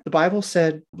know what? The Bible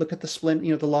said, look at the splint,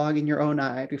 the log in your own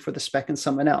eye before the speck in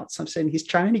someone else. I'm saying he's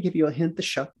trying to give you a hint to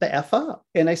shut the F up.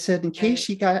 And I said, in case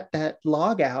you got that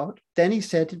log out, then he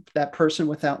said, that person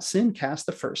without sin cast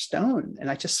the first stone. And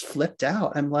I just flipped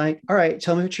out. I'm like, all right,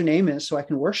 tell me what your name is so I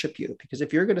can worship you. Because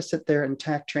if you're going to sit there and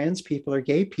attack trans people or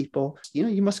gay people,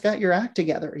 you must got your act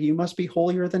together. You must be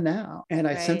holier than thou. And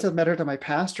I sent a letter to my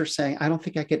pastor saying, I don't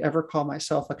think I could ever call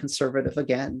myself a conservative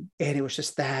again. And it was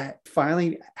just that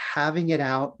finally having it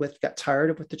out got tired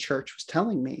of what the church was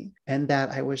telling me. And that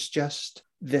I was just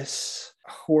this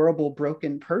horrible,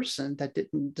 broken person that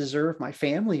didn't deserve my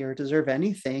family or deserve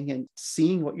anything. And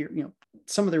seeing what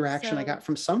some of the reaction I got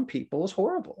from some people was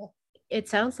horrible. It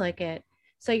sounds like it.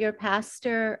 So your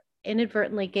pastor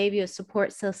inadvertently gave you a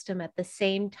support system at the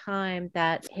same time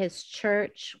that his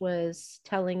church was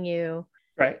telling you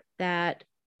that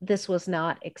this was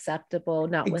not acceptable,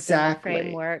 not within the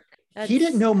framework. He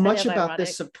didn't know much about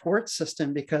this support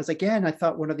system because, again, I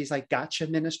thought one of these like gotcha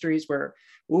ministries where,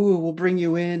 we'll bring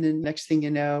you in and next thing you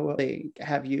know, they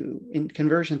have you in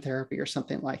conversion therapy or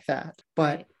something like that.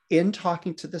 But in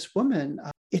talking to this woman,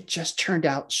 it just turned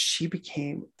out she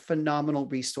became a phenomenal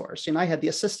resource. And I had the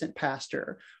assistant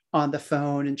pastor on the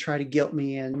phone and try to guilt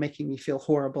me and making me feel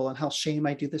horrible and how shame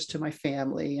I do this to my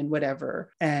family and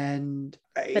whatever.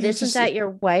 But isn't that your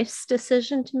wife's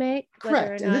decision to make?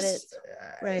 Correct.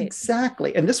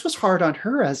 Exactly. And this was hard on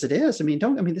her as it is.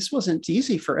 This wasn't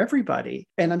easy for everybody.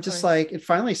 And I'm just like, and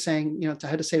finally saying, I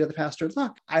had to say to the pastor,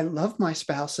 look, I love my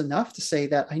spouse enough to say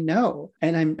that I know.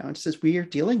 And it says, we are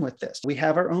dealing with this. We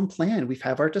have our own plan. We've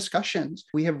had our discussions.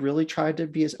 We have really tried to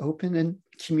be as open and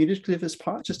communicative as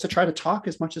possible, just to try to talk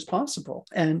as much as possible.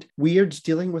 And we are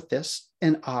dealing with this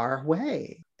in our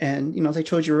way. And, as I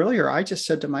told you earlier, I just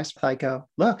said to myself, I go,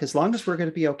 look, as long as we're going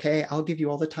to be okay, I'll give you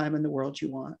all the time in the world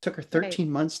you want. It took her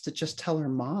 13 months to just tell her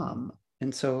mom.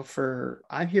 And so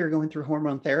I'm here going through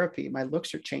hormone therapy. My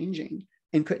looks are changing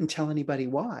and couldn't tell anybody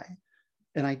why.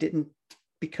 And I didn't,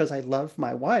 because I love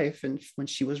my wife. And when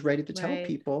she was ready to tell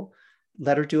people,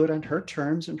 let her do it on her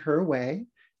terms and her way.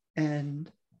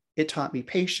 And it taught me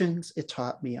patience. It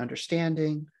taught me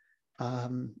understanding.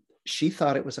 She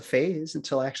thought it was a phase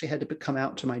until I actually had to come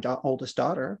out to my oldest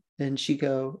daughter. And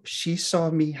she saw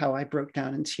me, how I broke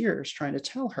down in tears trying to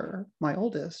tell her, my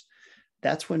oldest.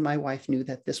 That's when my wife knew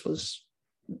that this was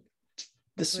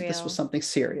something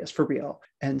serious, for real.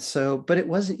 And so, but it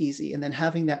wasn't easy. And then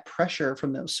having that pressure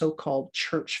from those so-called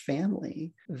church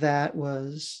family, that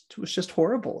was just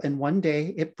horrible. And one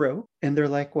day it broke, and they're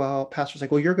like, well, pastor's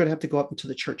like, well, you're going to have to go up into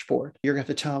the church board. You're going to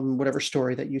have to tell them whatever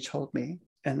story that you told me.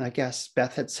 And I guess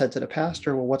Beth had said to the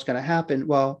pastor, well, what's going to happen?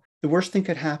 Well, the worst thing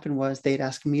could happen was they'd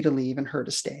ask me to leave and her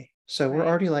to stay. So we're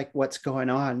already like, what's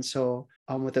going on? So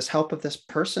with this help of this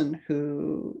person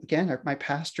who, again, my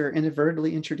pastor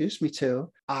inadvertently introduced me to,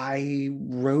 I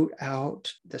wrote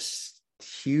out this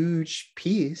huge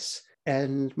piece,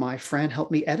 and my friend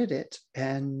helped me edit it.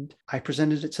 And I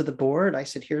presented it to the board. I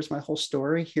said, here's my whole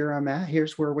story. Here I'm at.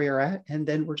 Here's where we are at. And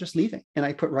then we're just leaving. And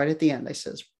I put right at the end, I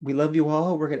says, we love you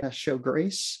all. We're going to show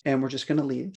grace and we're just going to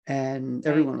leave. And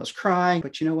everyone was crying.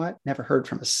 But you know what? Never heard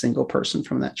from a single person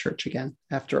from that church again.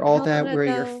 After all that,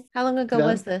 how long ago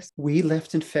was this? We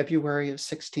left in February of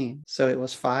 16. So it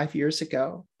was 5 years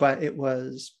ago. But it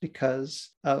was because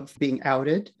of being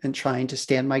outed and trying to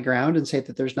stand my ground and say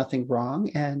that there's nothing wrong.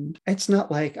 And it's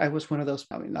not like I was one of those,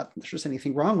 not that there's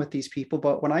anything wrong with these people,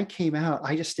 but when I came out,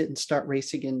 I just didn't start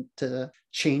racing in to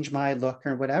change my look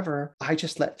or whatever. I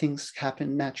just let things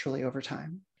happen naturally over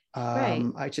time. I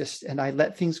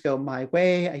let things go my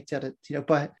way. I did it,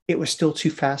 but it was still too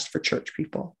fast for church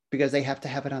people because they have to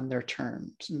have it on their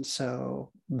terms. And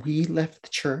so we left the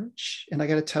church, and I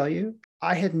got to tell you,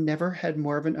 I had never had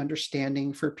more of an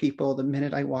understanding for people the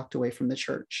minute I walked away from the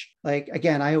church. Like,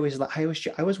 again, I was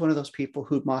one of those people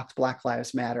who mocked Black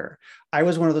Lives Matter. I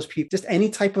was one of those people, just any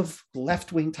type of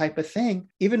left-wing type of thing,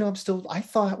 even though I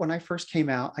thought when I first came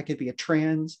out, I could be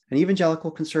an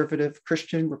evangelical, conservative,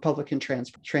 Christian, Republican,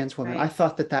 trans woman. I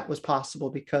thought that was possible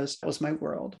because that was my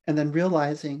world. And then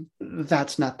realizing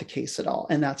that's not the case at all.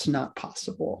 And that's not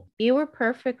possible. You were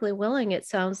perfectly willing, it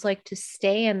sounds like, to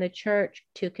stay in the church,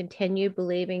 to continue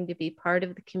believing, to be part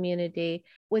of the community,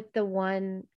 with the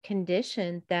one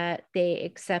condition that they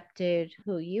accepted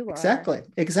who you are.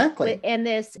 Exactly. In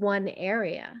this one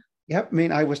area. Yep. I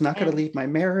mean, I was not going to leave my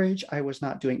marriage. I was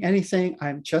not doing anything.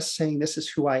 I'm just saying this is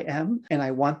who I am, and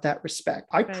I want that respect.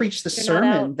 I preached the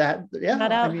sermon you're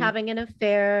not out having an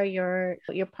affair. You're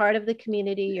part of the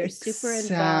community. You're super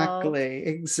involved.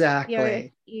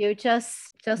 Exactly.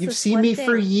 You've seen me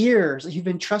for years. You've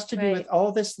entrusted me with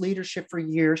all this leadership for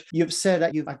years. You've said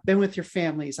I've been with your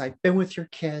families. I've been with your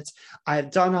kids.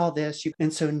 I've done all this.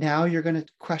 And so now you're going to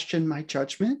question my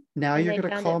judgment. Now you're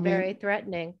going to call me very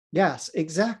threatening. Yes,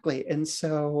 exactly. And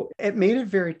so it made it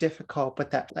very difficult.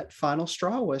 But that final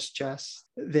straw was just,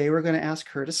 they were going to ask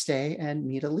her to stay and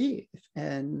me to leave.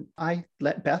 And I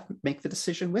let Beth make the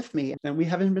decision with me. And we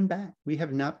haven't been back. We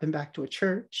have not been back to a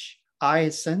church. I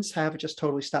since have just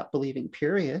totally stopped believing,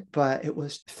 period. But it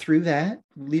was through that,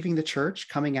 leaving the church,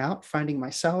 coming out, finding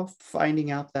myself, finding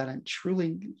out that I'm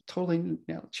totally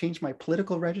changed my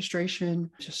political registration,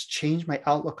 just changed my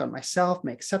outlook on myself,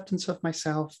 my acceptance of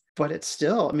myself. But it's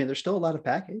still, there's still a lot of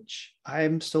baggage.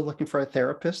 I'm still looking for a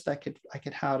therapist that I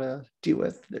could how to deal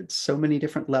with. There's so many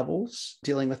different levels,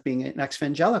 dealing with being an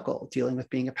ex-evangelical, dealing with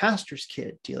being a pastor's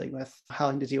kid, dealing with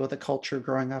having to deal with a culture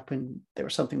growing up and there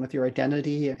was something with your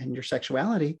identity and your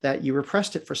sexuality that you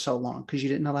repressed it for so long because you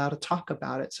didn't allow to talk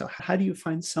about it. So how do you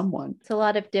find someone? It's a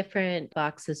lot of different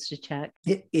boxes to check.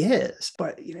 It is.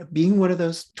 But being one of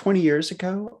those 20 years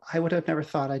ago, I would have never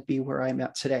thought I'd be where I'm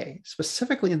at today,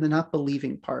 specifically in the not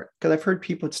believing part. Because I've heard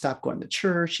people would stop going to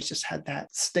church, just had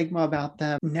that stigma about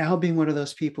them. Now being one of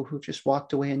those people who just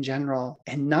walked away in general,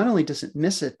 and not only doesn't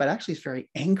miss it, but actually is very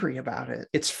angry about it.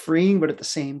 It's freeing, but at the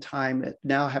same time,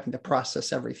 now having to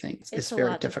process everything is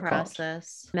very difficult. To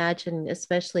process. Imagine,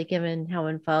 especially given how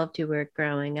involved you were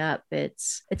growing up, it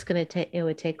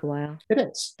would take a while. It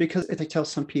is, because if I tell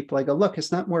some people, I go, look,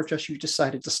 it's not more just you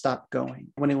decided to stop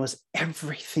going when it was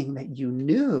everything that you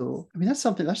knew.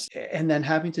 And then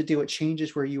having to deal with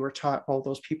changes where you were taught all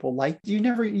those people like you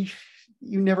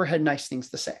you never had nice things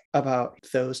to say about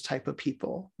those type of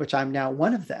people, which I'm now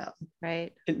one of them.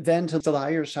 Right. And then to allow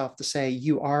yourself to say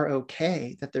you are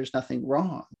okay, that there's nothing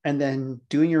wrong, and then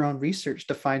doing your own research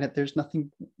to find that there's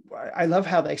nothing. I love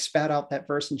how they spat out that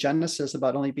verse in Genesis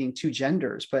about only being two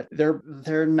genders, but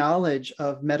their knowledge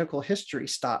of medical history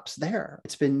stops there.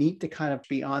 It's been neat to kind of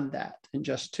beyond that and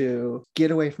just to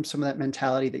get away from some of that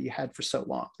mentality that you had for so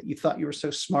long, that you thought you were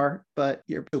so smart, but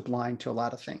you're so blind to a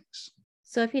lot of things.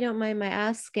 So if you don't mind my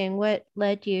asking, what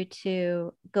led you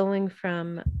to going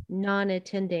from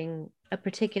non-attending a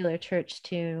particular church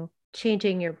to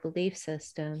changing your belief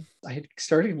system? I had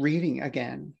started reading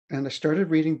again, and I started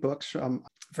reading books from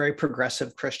very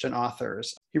progressive Christian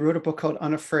authors. He wrote a book called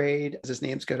Unafraid, as his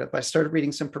name's good. But I started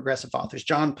reading some progressive authors.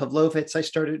 John Pavlovitz, I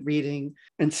started reading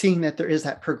and seeing that there is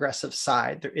that progressive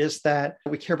side. There is that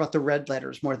we care about the red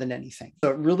letters more than anything.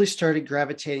 So it really started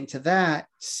gravitating to that,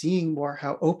 seeing more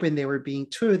how open they were being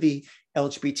to the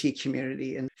LGBT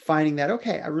community and finding that,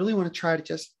 okay, I really want to try to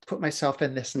just put myself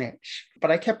in this niche.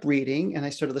 But I kept reading and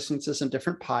I started listening to some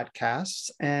different podcasts.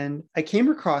 And I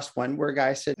came across one where a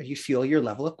guy said, you feel your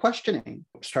level of questioning.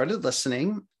 Started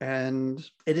listening and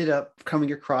ended up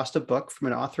coming across a book from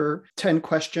an author, 10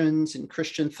 Questions in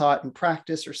Christian Thought and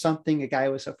Practice or something. A guy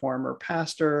was a former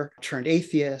pastor, turned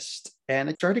atheist. And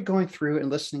I started going through and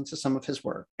listening to some of his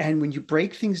work. And when you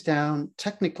break things down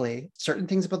technically, certain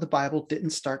things about the Bible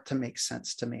didn't start to make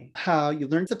sense to me. How you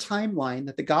learned the timeline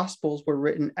that the Gospels were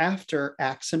written after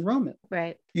Acts and Romans.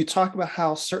 Right. You talk about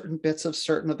how certain bits of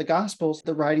certain of the Gospels,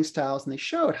 the writing styles, and they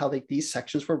showed how these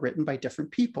sections were written by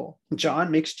different people.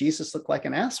 John makes Jesus look like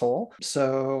an asshole.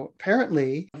 So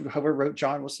apparently, whoever wrote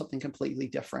John was something completely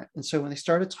different. And so when they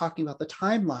started talking about the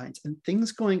timelines and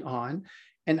things going on,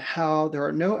 and how there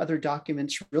are no other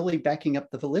documents really backing up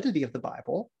the validity of the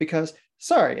Bible. Because,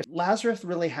 sorry, if Lazarus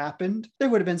really happened, there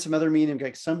would have been some other meaning,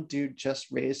 like some dude just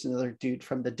raised another dude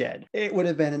from the dead. It would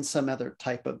have been in some other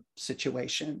type of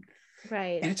situation.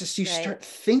 Right. And it's just, you start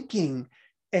thinking,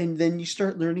 and then you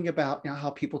start learning about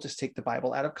how people just take the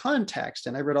Bible out of context.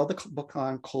 And I read all the book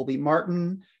on Colby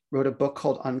Martin, wrote a book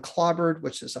called Unclobbered,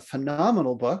 which is a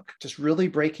phenomenal book, just really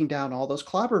breaking down all those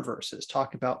clobber verses,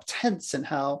 talk about tense and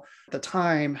how at the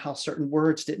time, how certain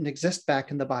words didn't exist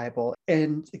back in the Bible.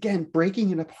 And again,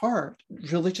 breaking it apart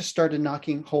really just started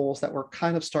knocking holes that were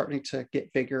kind of starting to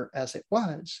get bigger as it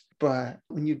was. But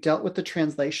when you dealt with the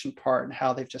translation part and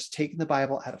how they've just taken the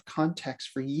Bible out of context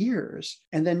for years,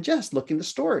 and then just looking the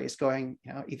stories going,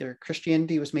 either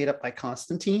Christianity was made up by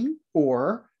Constantine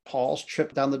or Paul's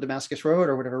trip down the Damascus Road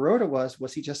or whatever road it was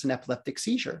he just an epileptic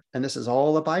seizure? And this is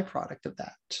all a byproduct of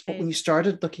that. But when you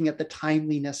started looking at the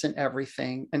timeliness and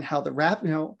everything and how the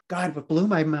God, what blew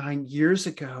my mind years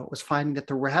ago was finding that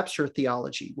the rapture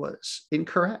theology was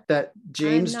incorrect. That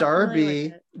James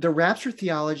Darby, the rapture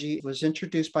theology was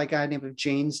introduced by a guy named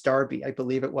James Darby, I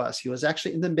believe it was. He was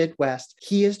actually in the Midwest.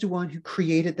 He is the one who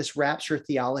created this rapture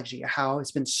theology, how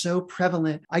it's been so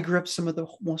prevalent. I grew up some of the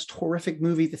most horrific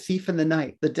movie, The Thief in the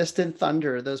Night, The Distant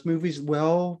Thunder, those movies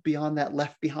well beyond that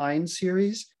Left Behind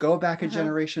series. Go back a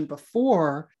generation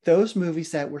before, those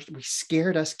movies that we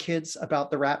scared us kids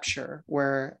about the rapture,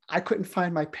 where I couldn't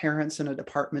find my parents in a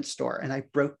department store and I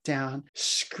broke down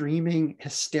screaming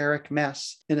hysteric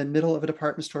mess in the middle of a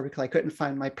department store because I couldn't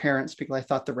find my parents because I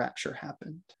thought the rapture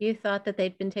happened. You thought that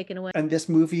they'd been taken away. And this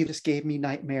movie just gave me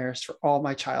nightmares for all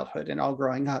my childhood and all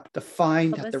growing up to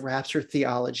find that the rapture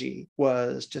theology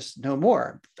was just no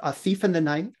more. A Thief in the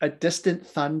Night, A Distant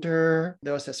Thunder.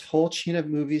 There was this whole chain of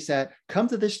movies that come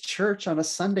to this church on a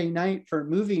Sunday night for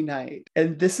movie night.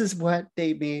 And this is what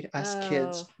they made us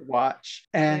kids watch.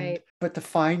 And but to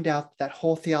find out that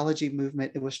whole theology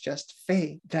movement, it was just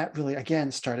fake. That really,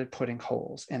 again, started putting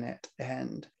holes in it.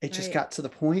 And it just got to the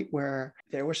point where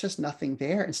there was just nothing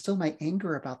there. And still my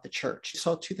anger about the church.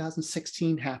 So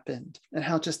 2016 happened and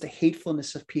how just the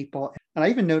hatefulness of people. And I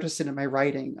even noticed it in my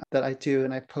writing that I do,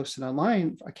 and I posted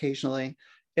online occasionally,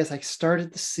 as I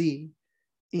started to see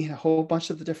a whole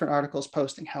bunch of the different articles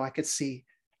posting how I could see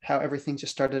how everything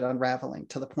just started unraveling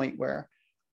to the point where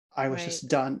I was just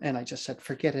done. And I just said,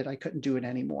 forget it. I couldn't do it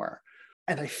anymore.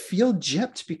 And I feel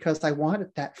gypped because I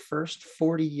wanted that first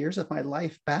 40 years of my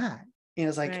life back. And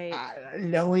it's like,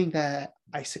 knowing that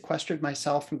I sequestered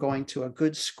myself from going to a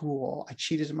good school, I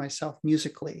cheated myself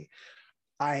musically.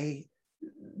 I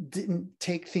didn't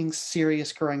take things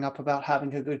serious growing up about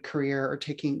having a good career or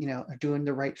taking, or doing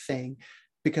the right thing,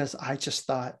 because I just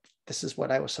thought this is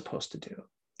what I was supposed to do.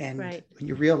 And when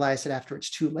you realize that after it's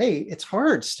too late, it's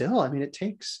hard still. I mean,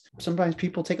 sometimes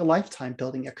people take a lifetime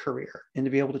building a career, and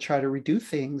to be able to try to redo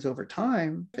things over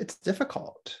time, it's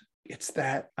difficult. it's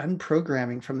that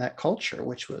unprogramming from that culture,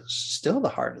 which was still the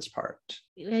hardest part.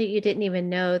 You didn't even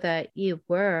know that you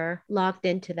were logged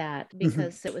into that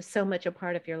because it was so much a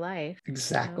part of your life.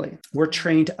 Exactly. We're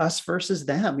trained us versus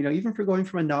them. Even if you're going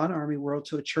from a non-army world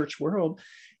to a church world,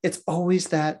 it's always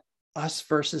that us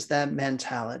versus them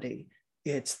mentality.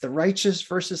 It's the righteous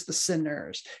versus the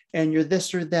sinners. And you're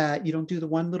this or that. You don't do the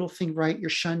one little thing right, you're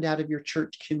shunned out of your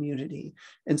church community.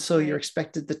 And so you're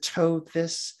expected to toe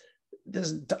this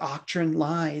doctrine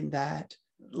line that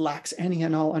lacks any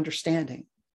and all understanding.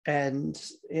 And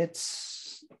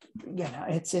it's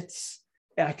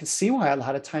I can see why a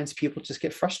lot of times people just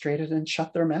get frustrated and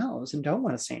shut their mouths and don't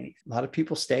want to say anything. A lot of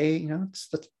people stay,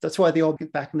 that's why the old,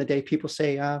 back in the day, people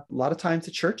say a lot of times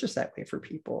the church is that way for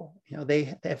people.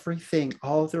 They, everything,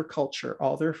 all of their culture,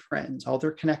 all their friends, all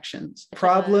their connections.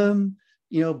 Problem,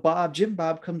 Jim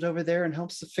Bob comes over there and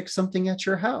helps to fix something at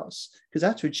your house because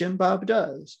that's what Jim Bob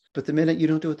does. But the minute you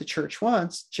don't do what the church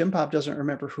wants, Jim Bob doesn't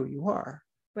remember who you are.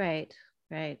 Right.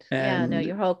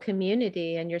 Your whole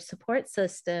community and your support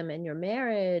system and your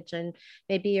marriage and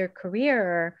maybe your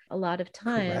career, a lot of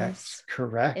times.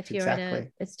 Correct. If you're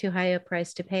it's too high a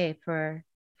price to pay for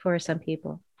some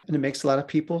people. And it makes a lot of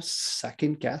people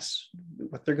second guess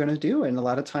what they're going to do. And a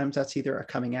lot of times that's either a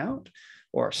coming out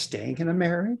or staying in a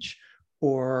marriage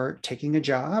or taking a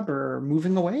job or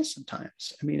moving away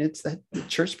sometimes. It's that the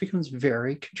church becomes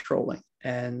very controlling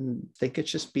and think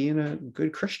it's just being a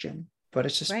good Christian. But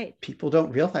it's just people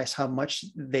don't realize how much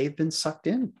they've been sucked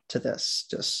into this,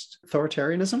 just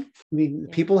authoritarianism.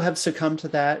 People have succumbed to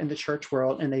that in the church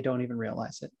world and they don't even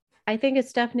realize it. I think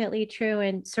it's definitely true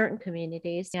in certain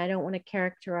communities. I don't want to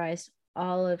characterize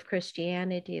all of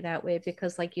Christianity that way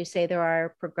because, like you say, there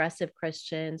are progressive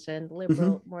Christians and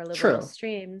more liberal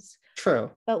streams.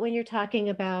 True. But when you're talking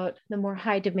about the more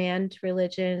high demand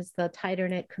religions, the tighter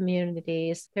knit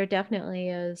communities, there definitely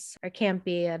is or can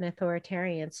be an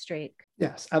authoritarian streak.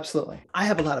 Yes, absolutely. I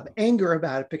have a lot of anger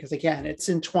about it because, again, it's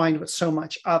entwined with so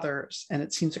much others and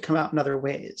it seems to come out in other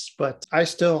ways. But I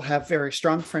still have very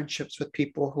strong friendships with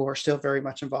people who are still very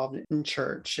much involved in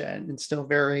church and still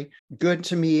very good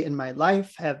to me in my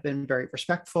life, have been very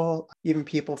respectful. Even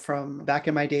people from back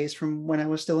in my days from when I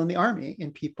was still in the Army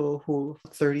and people who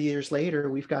 30 years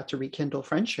later, we've got to rekindle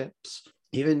friendships,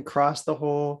 even cross the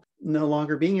whole no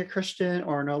longer being a Christian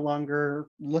or no longer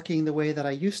looking the way that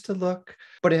I used to look,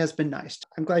 but it has been nice.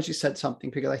 I'm glad you said something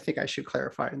because I think I should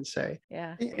clarify and say,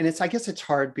 and I guess it's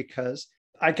hard because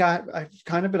I've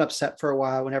kind of been upset for a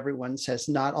while when everyone says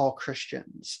not all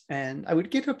Christians. And I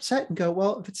would get upset and go,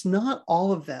 well, if it's not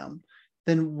all of them,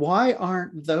 then why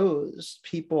aren't those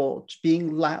people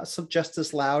being loud, just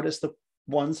as loud as the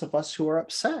ones of us who are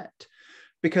upset?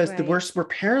 Because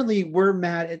we're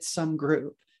mad at some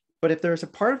group. But if there's a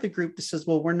part of the group that says,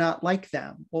 well, we're not like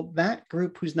them, well, that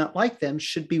group who's not like them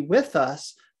should be with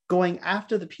us going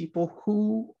after the people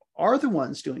who are the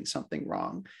ones doing something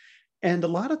wrong. And a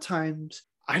lot of times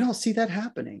I don't see that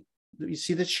happening. You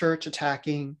see the church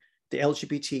attacking the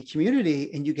LGBT community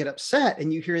and you get upset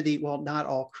and you hear not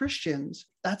all Christians.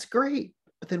 That's great.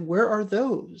 But then where are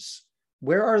those?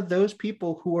 Where are those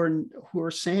people who are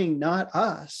saying not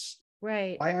us?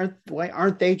 Right. Why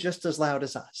aren't they just as loud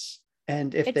as us?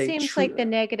 And if it seems like the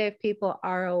negative people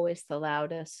are always the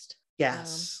loudest.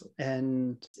 Yes.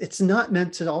 And it's not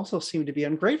meant to also seem to be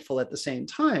ungrateful at the same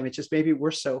time. It's just maybe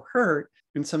we're so hurt.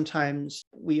 And sometimes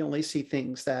we only see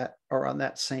things that are on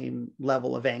that same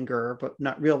level of anger, but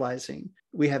not realizing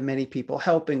we have many people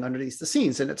helping underneath the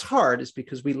scenes. And it's hard is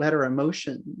because we let our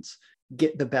emotions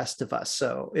get the best of us.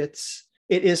 So it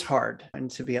is hard and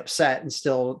to be upset and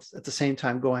still at the same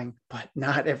time going, but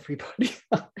not everybody.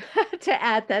 To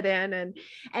add that in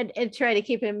and try to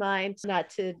keep in mind not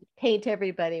to paint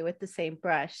everybody with the same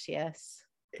brush. Yes.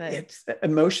 But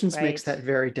emotions makes that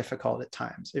very difficult at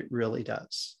times. It really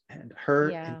does. And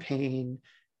hurt and pain,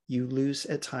 you lose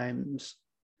at times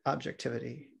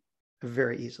objectivity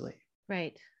very easily.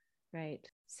 Right.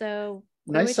 So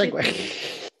nice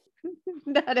segue.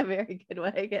 Not a very good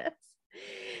one, I guess.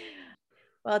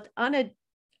 Well, on a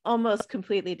almost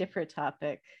completely different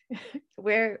topic,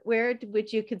 where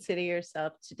would you consider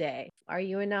yourself today? Are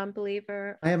you a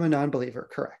non-believer? I am a non-believer,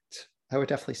 correct. I would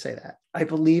definitely say that. I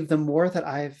believe the more that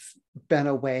I've been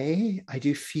away, I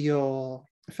feel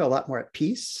a lot more at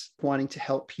peace. Wanting to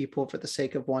help people for the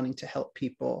sake of wanting to help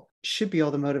people should be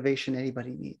all the motivation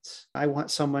anybody needs. I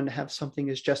want someone to have something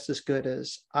as just as good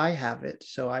as I have it.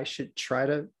 So I should try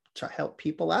to help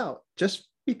people out just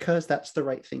because that's the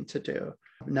right thing to do.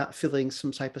 I'm not feeling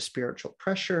some type of spiritual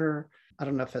pressure. I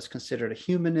don't know if that's considered a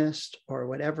humanist or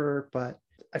whatever, but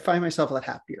I find myself a lot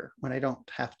happier when I don't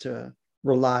have to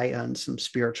rely on some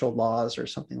spiritual laws or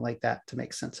something like that to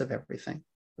make sense of everything.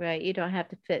 Right. You don't have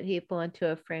to fit people into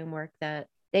a framework that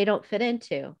they don't fit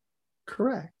into.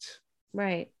 Correct.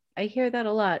 Right. I hear that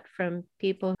a lot from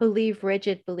people who leave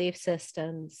rigid belief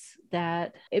systems,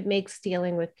 that it makes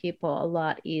dealing with people a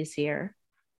lot easier.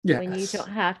 Yes. When you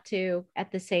don't have to,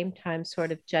 at the same time,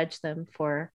 sort of judge them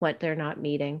for what they're not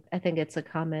meeting. I think it's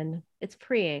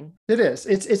freeing. It is.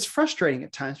 It's frustrating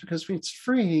at times because it's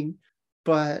freeing,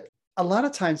 but a lot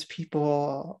of times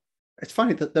it's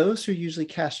funny that those who usually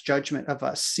cast judgment of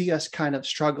us see us kind of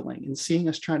struggling and seeing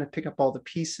us trying to pick up all the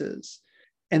pieces.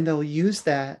 And they'll use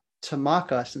that to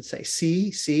mock us and say,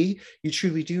 see, you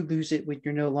truly do lose it when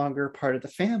you're no longer part of the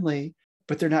family,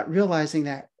 but they're not realizing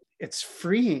that it's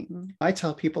freeing. I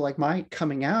tell people, like, my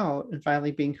coming out and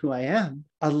finally being who I am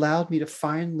allowed me to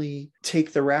finally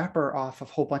take the wrapper off of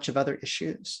a whole bunch of other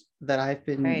issues that I've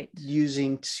been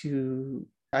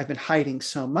I've been hiding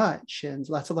so much. And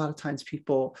that's a lot of times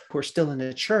people who are still in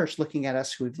the church looking at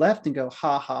us who've left and go,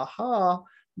 ha, ha, ha,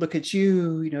 look at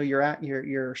you,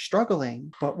 you're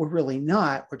struggling, but we're really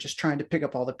not. We're just trying to pick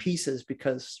up all the pieces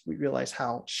because we realize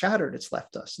how shattered it's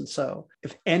left us. And so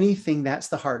if anything, that's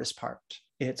the hardest part.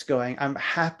 It's going, I'm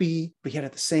happy, but yet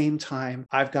at the same time,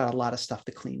 I've got a lot of stuff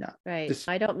to clean up. Right.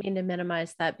 I don't mean to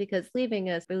minimize that, because leaving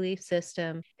a belief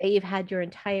system that you've had your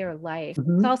entire life,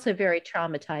 it's also very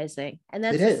traumatizing. And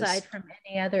that's aside from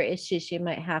any other issues you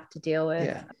might have to deal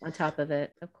with on top of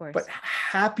it, of course. But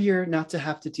happier not to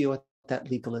have to deal with that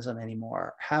legalism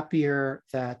anymore. Happier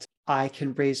that I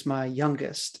can raise my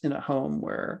youngest in a home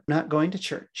where I'm not going to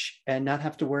church and not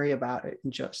have to worry about it,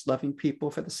 and just loving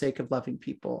people for the sake of loving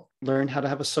people. Learn how to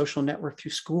have a social network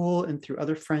through school and through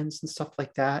other friends and stuff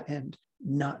like that, and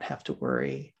not have to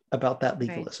worry about that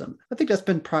legalism. Right. I think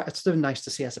it's been nice to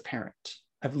see as a parent.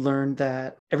 I've learned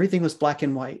that everything was black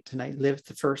and white, and I lived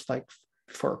the first,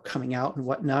 before coming out and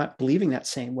whatnot, believing that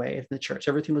same way in the church.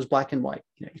 Everything was black and white.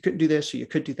 You couldn't do this or you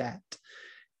could do that.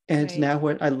 And now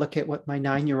when I look at what my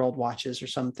 9-year-old watches or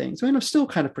some things, I'm still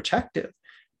kind of protective,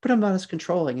 but I'm not as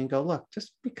controlling, and go, look,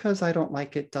 just because I don't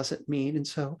like it doesn't mean. And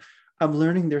so I'm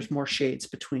learning there's more shades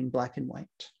between black and white.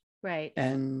 Right.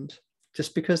 And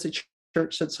just because the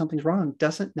church said something's wrong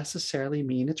doesn't necessarily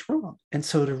mean it's wrong. And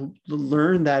so to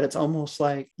learn that, it's almost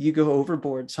like you go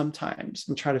overboard sometimes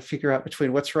and try to figure out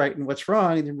between what's right and what's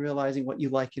wrong, and then realizing what you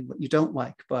like and what you don't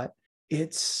like. But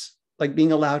it's like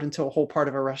being allowed into a whole part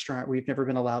of a restaurant where you've never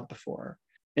been allowed before.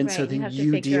 And so then you have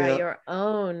to figure out your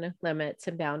own limits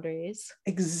and boundaries.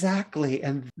 Exactly.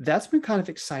 And that's been kind of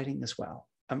exciting as well.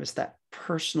 It's that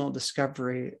personal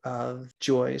discovery of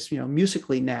joys,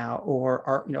 musically now, or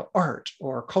art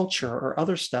or culture or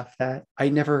other stuff that I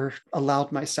never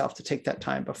allowed myself to take that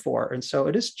time before. And so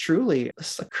it is truly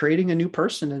creating a new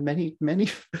person in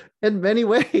many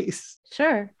ways.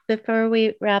 Sure. Before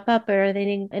we wrap up, are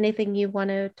there anything you want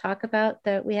to talk about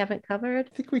that we haven't covered?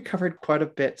 I think we covered quite a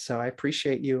bit, so I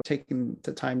appreciate you taking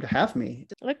the time to have me.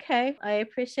 Okay. I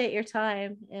appreciate your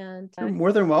time, and you're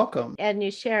more than welcome. And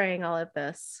you sharing all of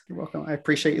this. You're welcome. I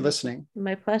appreciate you listening.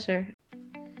 My pleasure.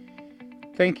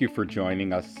 Thank you for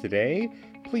joining us today.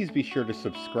 Please be sure to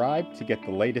subscribe to get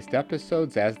the latest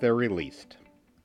episodes as they're released.